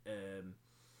flipping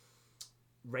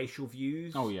racial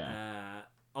views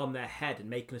on their head and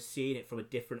making us see it from a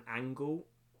different angle.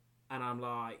 And I'm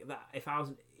like, that if I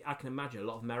can imagine a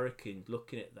lot of Americans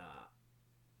looking at that,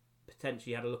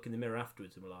 potentially had a look in the mirror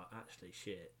afterwards and were like, actually,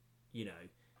 shit,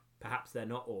 perhaps they're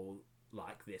not all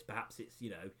like this. Perhaps it's,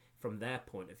 from their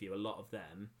point of view, a lot of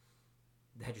them,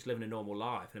 they're just living a normal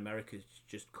life, and America's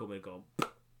just come and gone,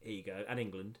 here you go, and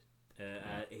England,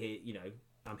 here,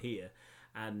 I'm here.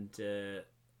 And,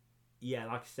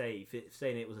 like I say,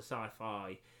 saying it was a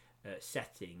sci-fi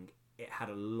setting, it had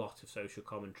a lot of social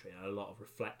commentary and a lot of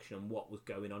reflection on what was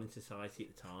going on in society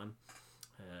at the time.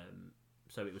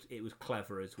 So it was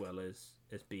clever as well as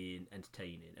being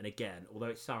entertaining. And again, although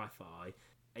it's sci-fi,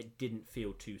 it didn't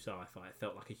feel too sci-fi. It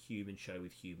felt like a human show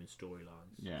with human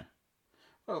storylines. Yeah.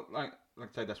 Well, like I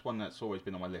say, that's one that's always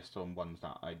been on my list on ones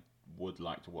that I would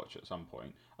like to watch at some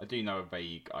point. I do know a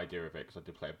vague idea of it because I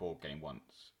did play a board game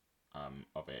once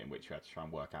of it in which you had to try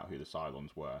and work out who the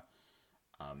Cylons were.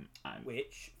 And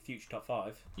which, future top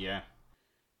 5. Yeah.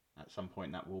 At some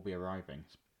point that will be arriving.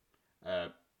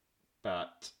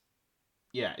 But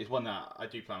yeah, it's one that I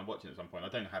do plan on watching at some point. I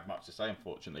don't have much to say,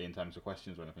 unfortunately, in terms of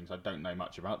questions or anything, so I don't know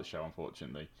much about the show,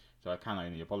 unfortunately. So I can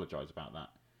only apologise about that.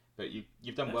 But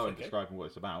you've done well in describing what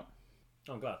it's about.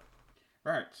 I'm glad.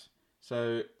 Right.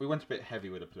 So we went a bit heavy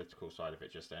with the political side of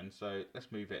it just then, so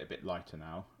let's move it a bit lighter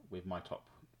now with my top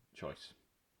choice.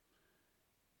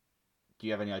 Do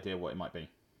you have any idea what it might be?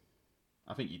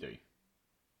 I think you do.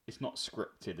 It's not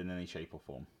scripted in any shape or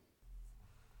form.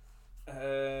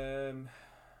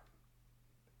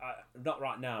 Not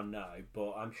right now, no,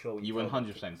 but I'm sure you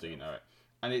 100% do know it.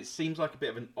 And it seems like a bit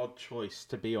of an odd choice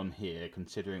to be on here,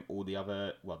 considering all the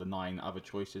other, the 9 other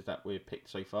choices that we've picked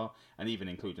so far, and even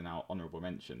including our honourable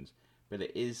mentions. But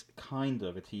it is kind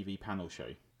of a TV panel show.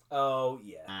 Oh,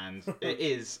 yeah. And it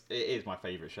is my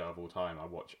favourite show of all time. I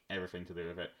watch everything to do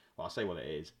with it. Well, I'll say what it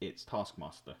is. It's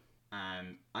Taskmaster.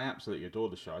 And I absolutely adore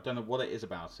the show. I don't know what it is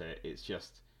about it. It's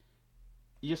just,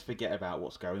 you just forget about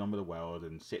what's going on with the world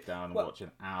and sit down and watch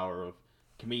an hour of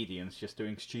comedians just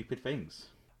doing stupid things.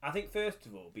 I think, first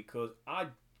of all, because I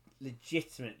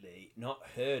legitimately not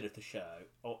heard of the show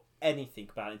or anything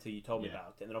about it until you told me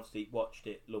about it, and then obviously watched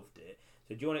it, loved it.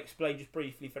 So do you want to explain just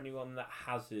briefly for anyone that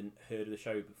hasn't heard of the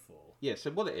show before? Yeah,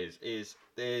 so what it is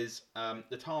there's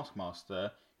the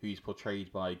Taskmaster, who's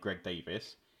portrayed by Greg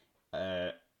Davis,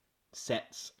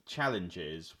 sets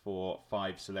challenges for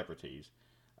 5 celebrities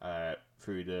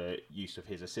through the use of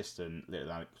his assistant,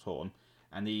 Little Alex Horne.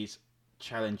 And these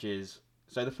challenges...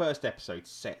 So the first episode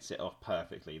sets it off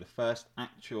perfectly. The first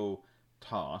actual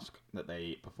task that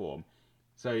they perform.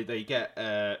 So they get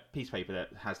a piece of paper that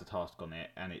has the task on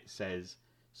it, and it says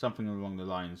something along the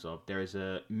lines of, there is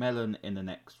a melon in the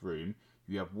next room.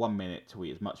 You have 1 minute to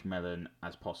eat as much melon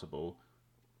as possible.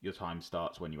 Your time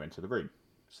starts when you enter the room.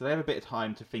 So they have a bit of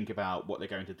time to think about what they're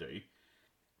going to do.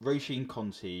 Roisin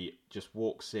Conti just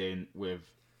walks in with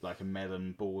like a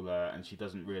melon baller, and she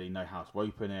doesn't really know how to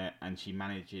open it, and she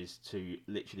manages to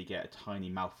literally get a tiny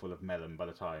mouthful of melon by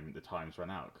the time the time's run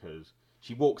out, because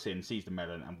she walks in, sees the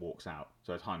melon, and walks out.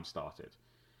 So the time started.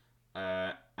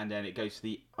 And then it goes to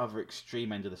the other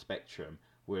extreme end of the spectrum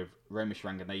with Ramesh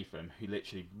Ranganathan, who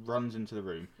literally runs into the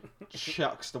room,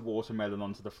 chucks the watermelon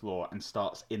onto the floor, and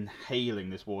starts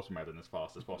inhaling this watermelon as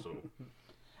fast as possible.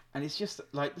 And it's just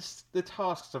like the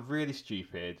tasks are really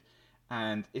stupid,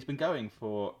 and it's been going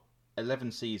for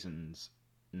 11 seasons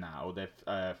now.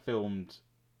 They've filmed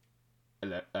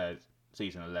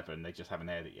season 11, they just haven't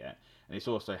aired it yet. And it's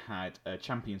also had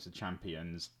Champions of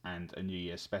Champions and a New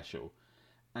Year's special.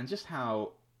 And just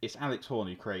how it's Alex Horne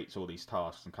who creates all these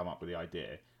tasks and come up with the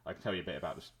idea. I can tell you a bit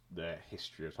about the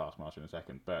history of Taskmaster in a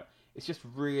second, but it's just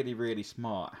really, really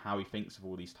smart how he thinks of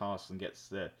all these tasks and gets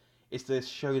it's the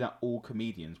show that all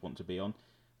comedians want to be on.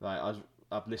 Like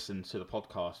I've listened to the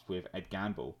podcast with Ed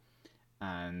Gamble,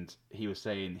 and he was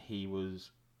saying he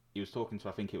was talking to,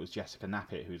 I think it was Jessica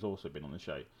Knappett, who's also been on the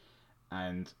show,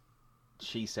 and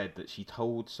she said that she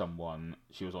told someone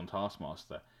she was on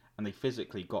Taskmaster, and they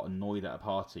physically got annoyed at a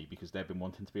party because they've been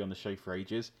wanting to be on the show for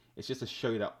ages. It's just a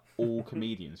show that all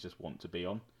comedians just want to be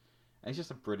on, and it's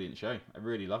just a brilliant show. I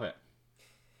really love it.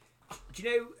 Do you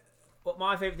know what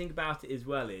my favourite thing about it as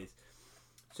well is?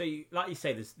 So, like you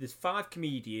say, there's 5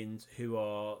 comedians who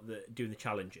are doing the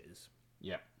challenges.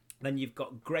 Yeah. Then you've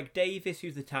got Greg Davis,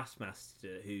 who's the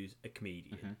Taskmaster, who's a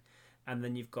comedian. Mm-hmm. And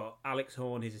then you've got Alex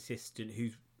Horne, his assistant,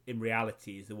 who's in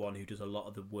reality is the one who does a lot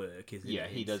of the work.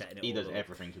 He does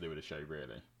everything to do with the show,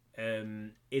 really.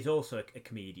 is also a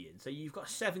comedian. So you've got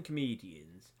 7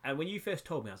 comedians, and when you first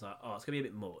told me, I was like, oh, it's gonna be a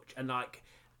bit much. And like,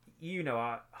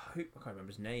 I can't remember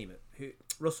his name.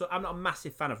 Russell. I'm not a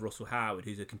massive fan of Russell Howard,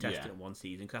 who's a contestant on one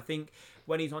season, because I think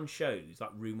when he's on shows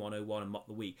like Room 101 and Mock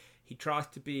the Week, he tries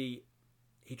to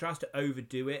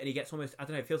overdo it, and he gets almost, I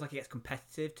don't know, it feels like he gets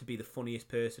competitive to be the funniest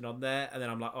person on there. And then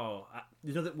I'm like,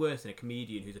 there's nothing worse than a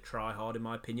comedian who's a try-hard, in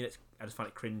my opinion. I just find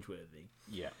it cringeworthy.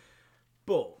 Yeah.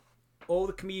 But all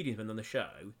the comedians when they're on the show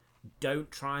don't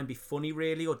try and be funny,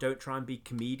 really, or don't try and be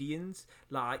comedians.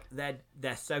 Like,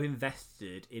 they're so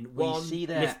invested in you see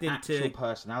their actual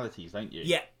personalities, don't you?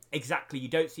 Yeah, exactly. You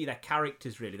don't see their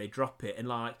characters, really. They drop it, and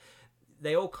like,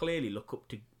 they all clearly look up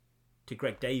to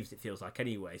Greg Davies, it feels like,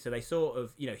 anyway. So they sort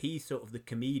of, he's sort of the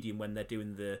comedian when they're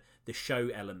doing the show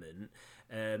element,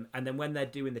 and then when they're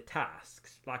doing the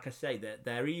tasks, like I say,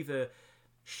 they're either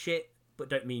shit but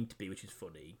don't mean to be, which is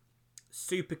funny,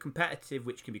 super competitive,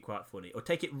 which can be quite funny, or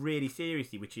take it really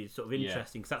seriously, which is sort of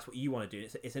interesting, because that's what you want to do.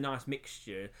 It's a nice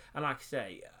mixture. And like I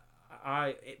say,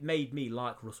 it made me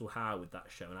like Russell Howard, that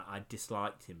show, and I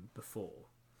disliked him before.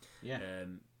 Yeah.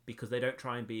 Because they don't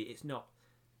try and be.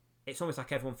 It's almost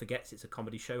like everyone forgets it's a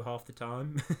comedy show half the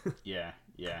time. Yeah.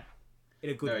 In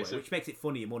a good way, which makes it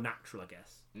funny and more natural, I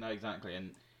guess. No, exactly.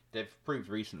 And they've proved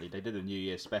recently, they did a New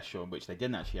Year's special in which they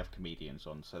didn't actually have comedians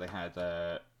on. So they had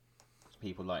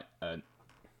people like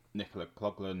Nicola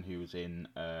Coughlan, who was in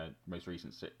most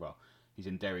recent... he's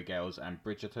in Derry Girls and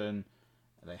Bridgerton.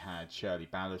 They had Shirley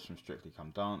Ballas from Strictly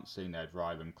Come Dancing. They had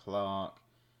Ryland Clark,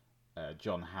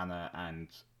 John Hannah, and...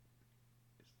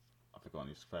 I've forgotten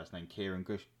his first name. Kieran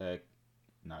Gush... a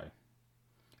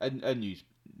news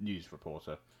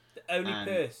reporter. The only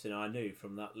person I knew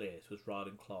from that list was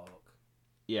Ryland Clark.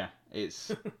 Yeah,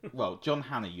 it's... Well, John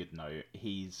Hannah, you'd know.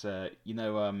 He's,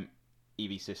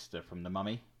 Evie's sister from The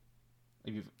Mummy.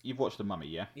 You've watched The Mummy,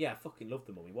 yeah? Yeah, I fucking love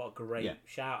The Mummy. What a great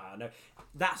shout out. No,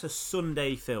 that's a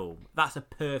Sunday film. That's a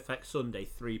perfect Sunday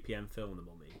 3 p.m. film, The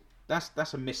Mummy.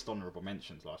 That's a missed honourable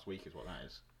mentions last week is what that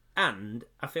is. And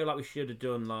I feel like we should have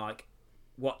done, like,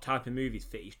 what type of movies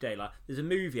fit each day. Like, there's a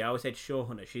movie, I always say to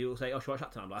Shawhunter, she'll say, should we watch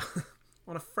that tonight? I'm like,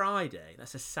 on a Friday?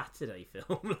 That's a Saturday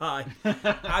film. Like,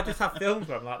 I just have films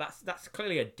where I'm like, that's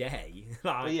clearly a day.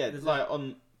 Like, but yeah, like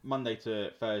on Monday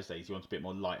to Thursdays, you want a bit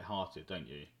more light-hearted, don't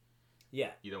you?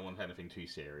 Yeah. You don't want anything too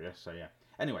serious, so yeah.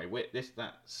 Anyway,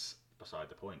 that's beside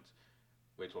the point.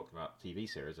 We're talking about TV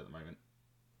series at the moment.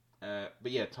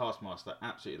 But yeah, Taskmaster,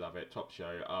 absolutely love it. Top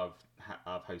show. I've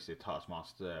hosted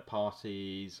Taskmaster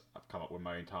parties. I've come up with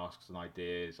my own tasks and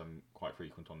ideas. I'm quite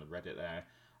frequent on the Reddit there.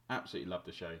 Absolutely love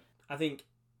the show. I think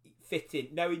fitting,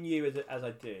 knowing you as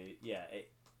I do, yeah, it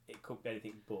couldn't be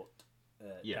anything but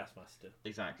Taskmaster.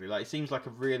 Exactly. Like, it seems like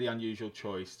a really unusual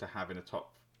choice to have in a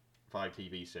top 5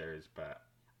 TV series, but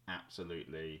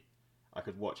absolutely, I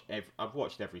could watch I've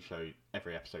watched every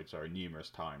episode,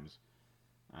 numerous times.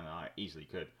 And I easily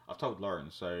could. I've told Lauren,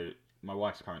 so my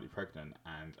wife's currently pregnant,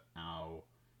 and our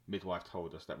midwife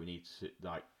told us that we need to,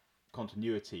 like,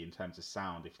 continuity in terms of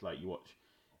sound. If, like, you watch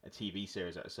a TV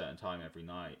series at a certain time every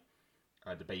night,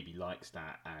 the baby likes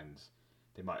that, and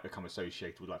they might become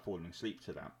associated with, like, falling asleep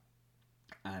to that.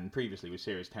 And previously with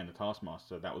Series 10, The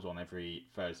Taskmaster, that was on every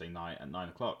Thursday night at 9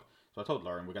 o'clock. So I told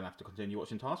Lauren we're going to have to continue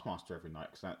watching Taskmaster every night,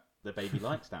 because the baby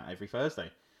likes that every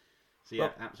Thursday. So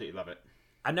yeah, absolutely love it.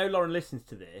 I know Lauren listens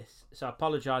to this, so I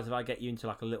apologise if I get you into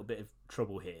like a little bit of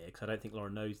trouble here, because I don't think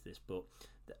Lauren knows this, but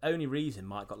the only reason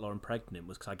Mike got Lauren pregnant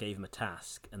was because I gave him a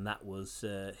task, and that was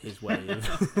his way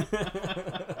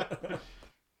of...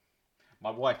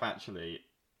 My wife actually,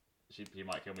 she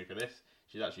might kill me for this,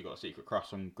 she's actually got a secret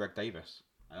crush on Greg Davies,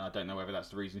 and I don't know whether that's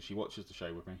the reason she watches the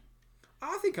show with me.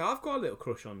 I think I've got a little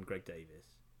crush on Greg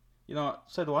Davies. You know,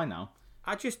 so do I now.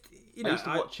 I just, I used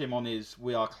to watch him on his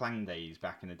We Are Clang days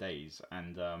back in the days,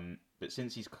 and but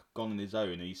since he's gone on his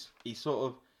own,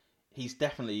 he's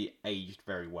definitely aged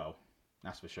very well.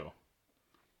 That's for sure.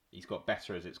 He's got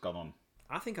better as it's gone on.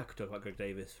 I think I could talk about Greg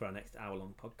Davies for our next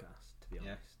hour-long podcast, to be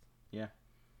honest. Yeah.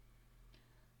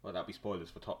 Well, that'll be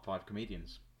spoilers for top 5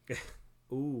 comedians.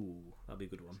 Ooh, that'll be a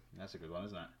good one. That's a good one,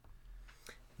 isn't it?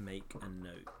 Make a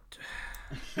note.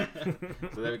 So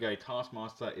there we go.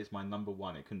 Taskmaster is my number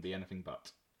 1. It couldn't be anything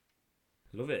but.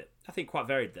 Love it. I think quite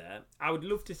varied there. I would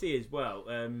love to see as well.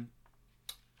 I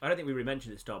don't think we really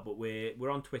mentioned at the start, but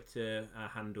we're on Twitter. Our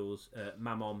handles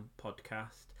Mammon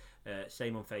Podcast.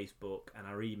 Same on Facebook, and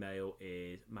our email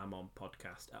is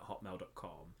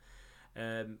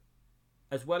mammonpodcast@hotmail.com.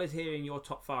 As well as hearing your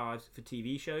top 5s for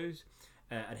TV shows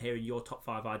and hearing your top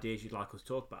 5 ideas you'd like us to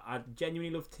talk about, I'd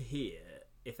genuinely love to hear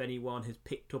if anyone has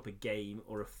picked up a game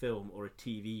or a film or a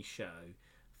TV show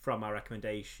from our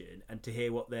recommendation and to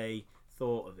hear what they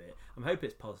thought of it. I'm hoping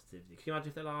it's positive. Can you imagine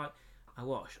if they're like, I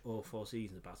watched all 4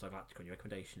 seasons of Battlestar Galactica on your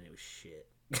recommendation and it was shit.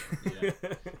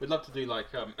 Yeah. We'd love to do like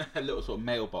a little sort of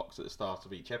mailbox at the start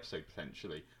of each episode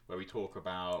potentially, where we talk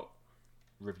about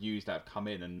reviews that have come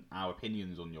in and our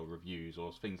opinions on your reviews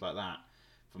or things like that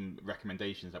from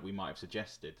recommendations that we might have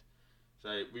suggested.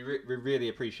 So we really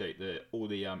appreciate all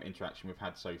the interaction we've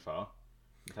had so far.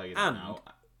 I'll tell you that now.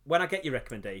 When I get your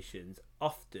recommendations,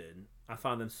 often I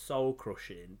find them soul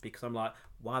crushing because I'm like,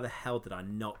 why the hell did I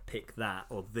not pick that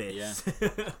or this? Yeah.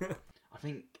 I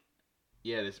think,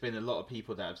 there's been a lot of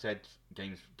people that have said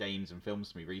games and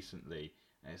films to me recently,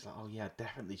 and it's like, oh yeah, I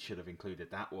definitely should have included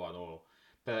that one.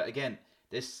 But again,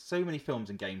 there's so many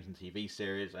films and games and TV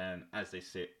series, and as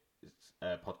this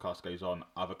podcast goes on,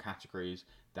 other categories,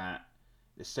 that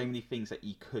there's so many things that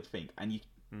you could think, and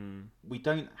we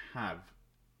don't have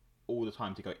all the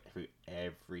time to go through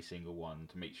every single one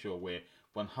to make sure we're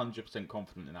 100%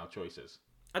 confident in our choices.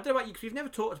 I don't know about you, because we've never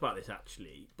talked about this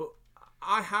actually, but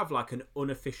I have like an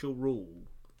unofficial rule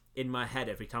in my head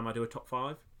every time I do a top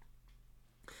 5.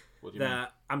 What do you mean?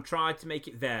 I'm trying to make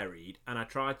it varied, and I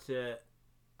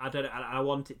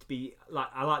want it to be like,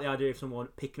 I like the idea of someone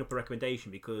picking up a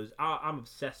recommendation because I'm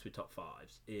obsessed with top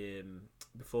 5s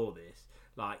before this,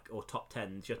 like, or top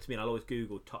 10s. You know what I mean? I'll always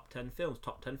Google top 10 films,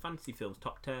 top 10 fantasy films,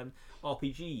 top 10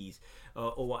 RPGs,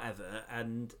 or whatever.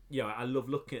 And, I love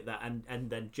looking at that and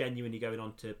then genuinely going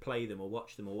on to play them or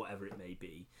watch them or whatever it may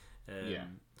be.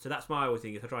 So that's my always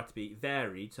thing, is I try to be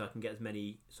varied so I can get as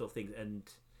many sort of things and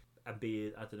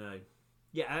be, I don't know.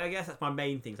 Yeah, I guess that's my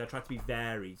main thing. I try to be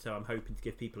varied, so I'm hoping to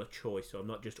give people a choice, so I'm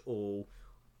not just all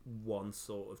one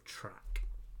sort of track.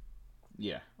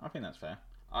 Yeah, I think that's fair.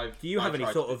 Do you have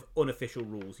any sort of unofficial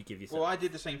rules you give yourself? Well, I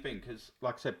did the same thing because,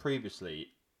 like I said previously,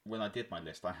 when I did my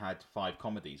list, I had 5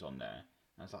 comedies on there.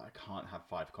 And I was like, I can't have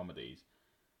 5 comedies.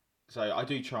 So I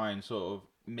do try and sort of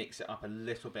mix it up a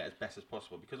little bit as best as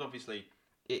possible, because obviously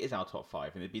it is our top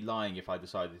 5, and it'd be lying if I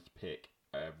decided to pick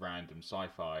a random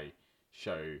sci-fi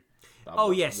show.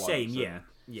 Oh yeah, same. Yeah.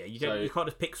 You can't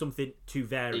just pick something too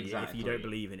varied if you don't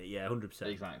believe in it. Yeah, 100%.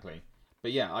 Exactly.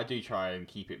 But yeah, I do try and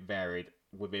keep it varied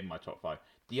within my top 5.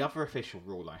 The other official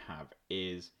rule I have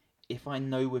is, if I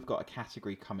know we've got a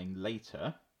category coming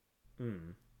later,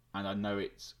 and I know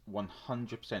it's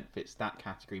 100% fits that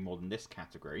category more than this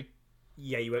category,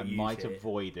 you won't use it. I might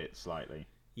avoid it slightly.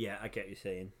 Yeah, I get what you're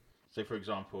saying. So, for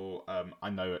example, I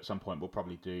know at some point we'll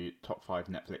probably do top 5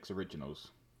 Netflix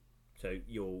originals. So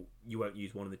you won't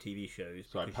use one of the TV shows.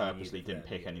 So I purposely didn't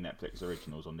pick any Netflix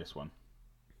originals on this one.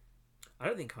 I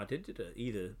don't think I did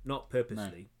either. Not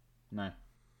purposely.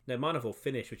 No, mine have all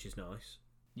finished, which is nice.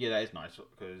 Yeah, that is nice,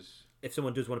 because if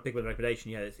someone does want to pick up a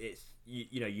recommendation, it's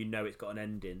it's got an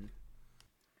ending.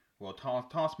 Well,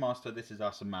 Taskmaster, This Is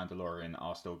Us, and Mandalorian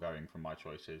are still going from my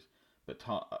choices, but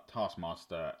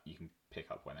Taskmaster you can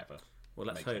pick up whenever. Well,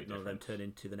 let's hope none of them turn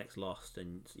into the next Lost,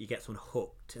 and you get someone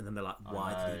hooked, and then they're like,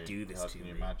 "Why did he do this to me?" Can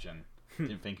you imagine?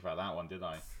 Didn't think about that one, did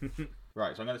I?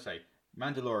 Right, so I'm going to say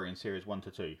Mandalorian series 1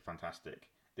 to 2, fantastic.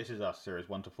 This Is Us series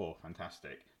 1 to 4,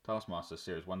 fantastic. Taskmaster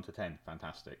series 1 to 10,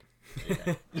 fantastic.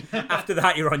 After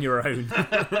that, you're on your own.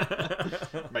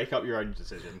 Make up your own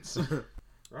decisions.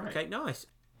 Right. Okay, nice.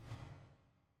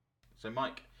 So,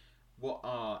 Mike, what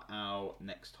are our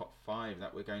next top 5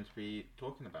 that we're going to be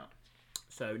talking about?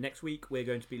 So next week we're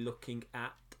going to be looking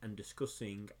at and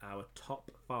discussing our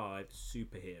top 5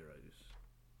 superheroes.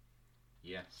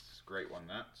 Yes, great one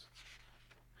that.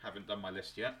 Haven't done my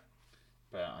list yet,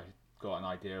 but I've got an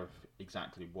idea of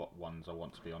exactly what ones I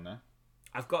want to be on there.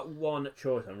 I've got one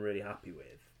choice I'm really happy with,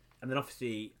 and then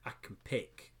obviously I can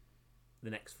pick the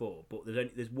next 4, but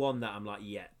there's one that I'm like,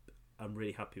 yep, I'm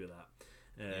really happy with that.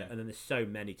 And then there's so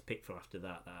many to pick from after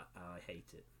that I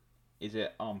hate it. Is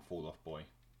it Arm Fall Off Boy?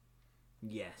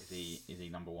 Yes. Is he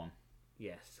number 1?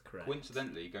 Yes, correct.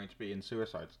 Coincidentally, going to be in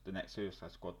the next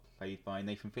Suicide Squad, played by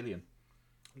Nathan Fillion.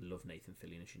 I love Nathan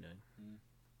Fillion, as you know.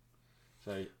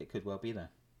 So it could well be there.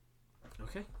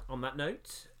 Okay. On that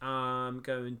note, I'm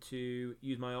going to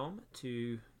use my arm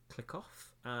to click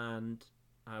off, and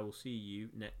I will see you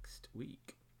next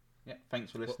week. Yeah.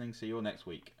 Thanks for listening. See you all next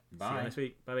week. Bye. See you next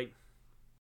week. Bye.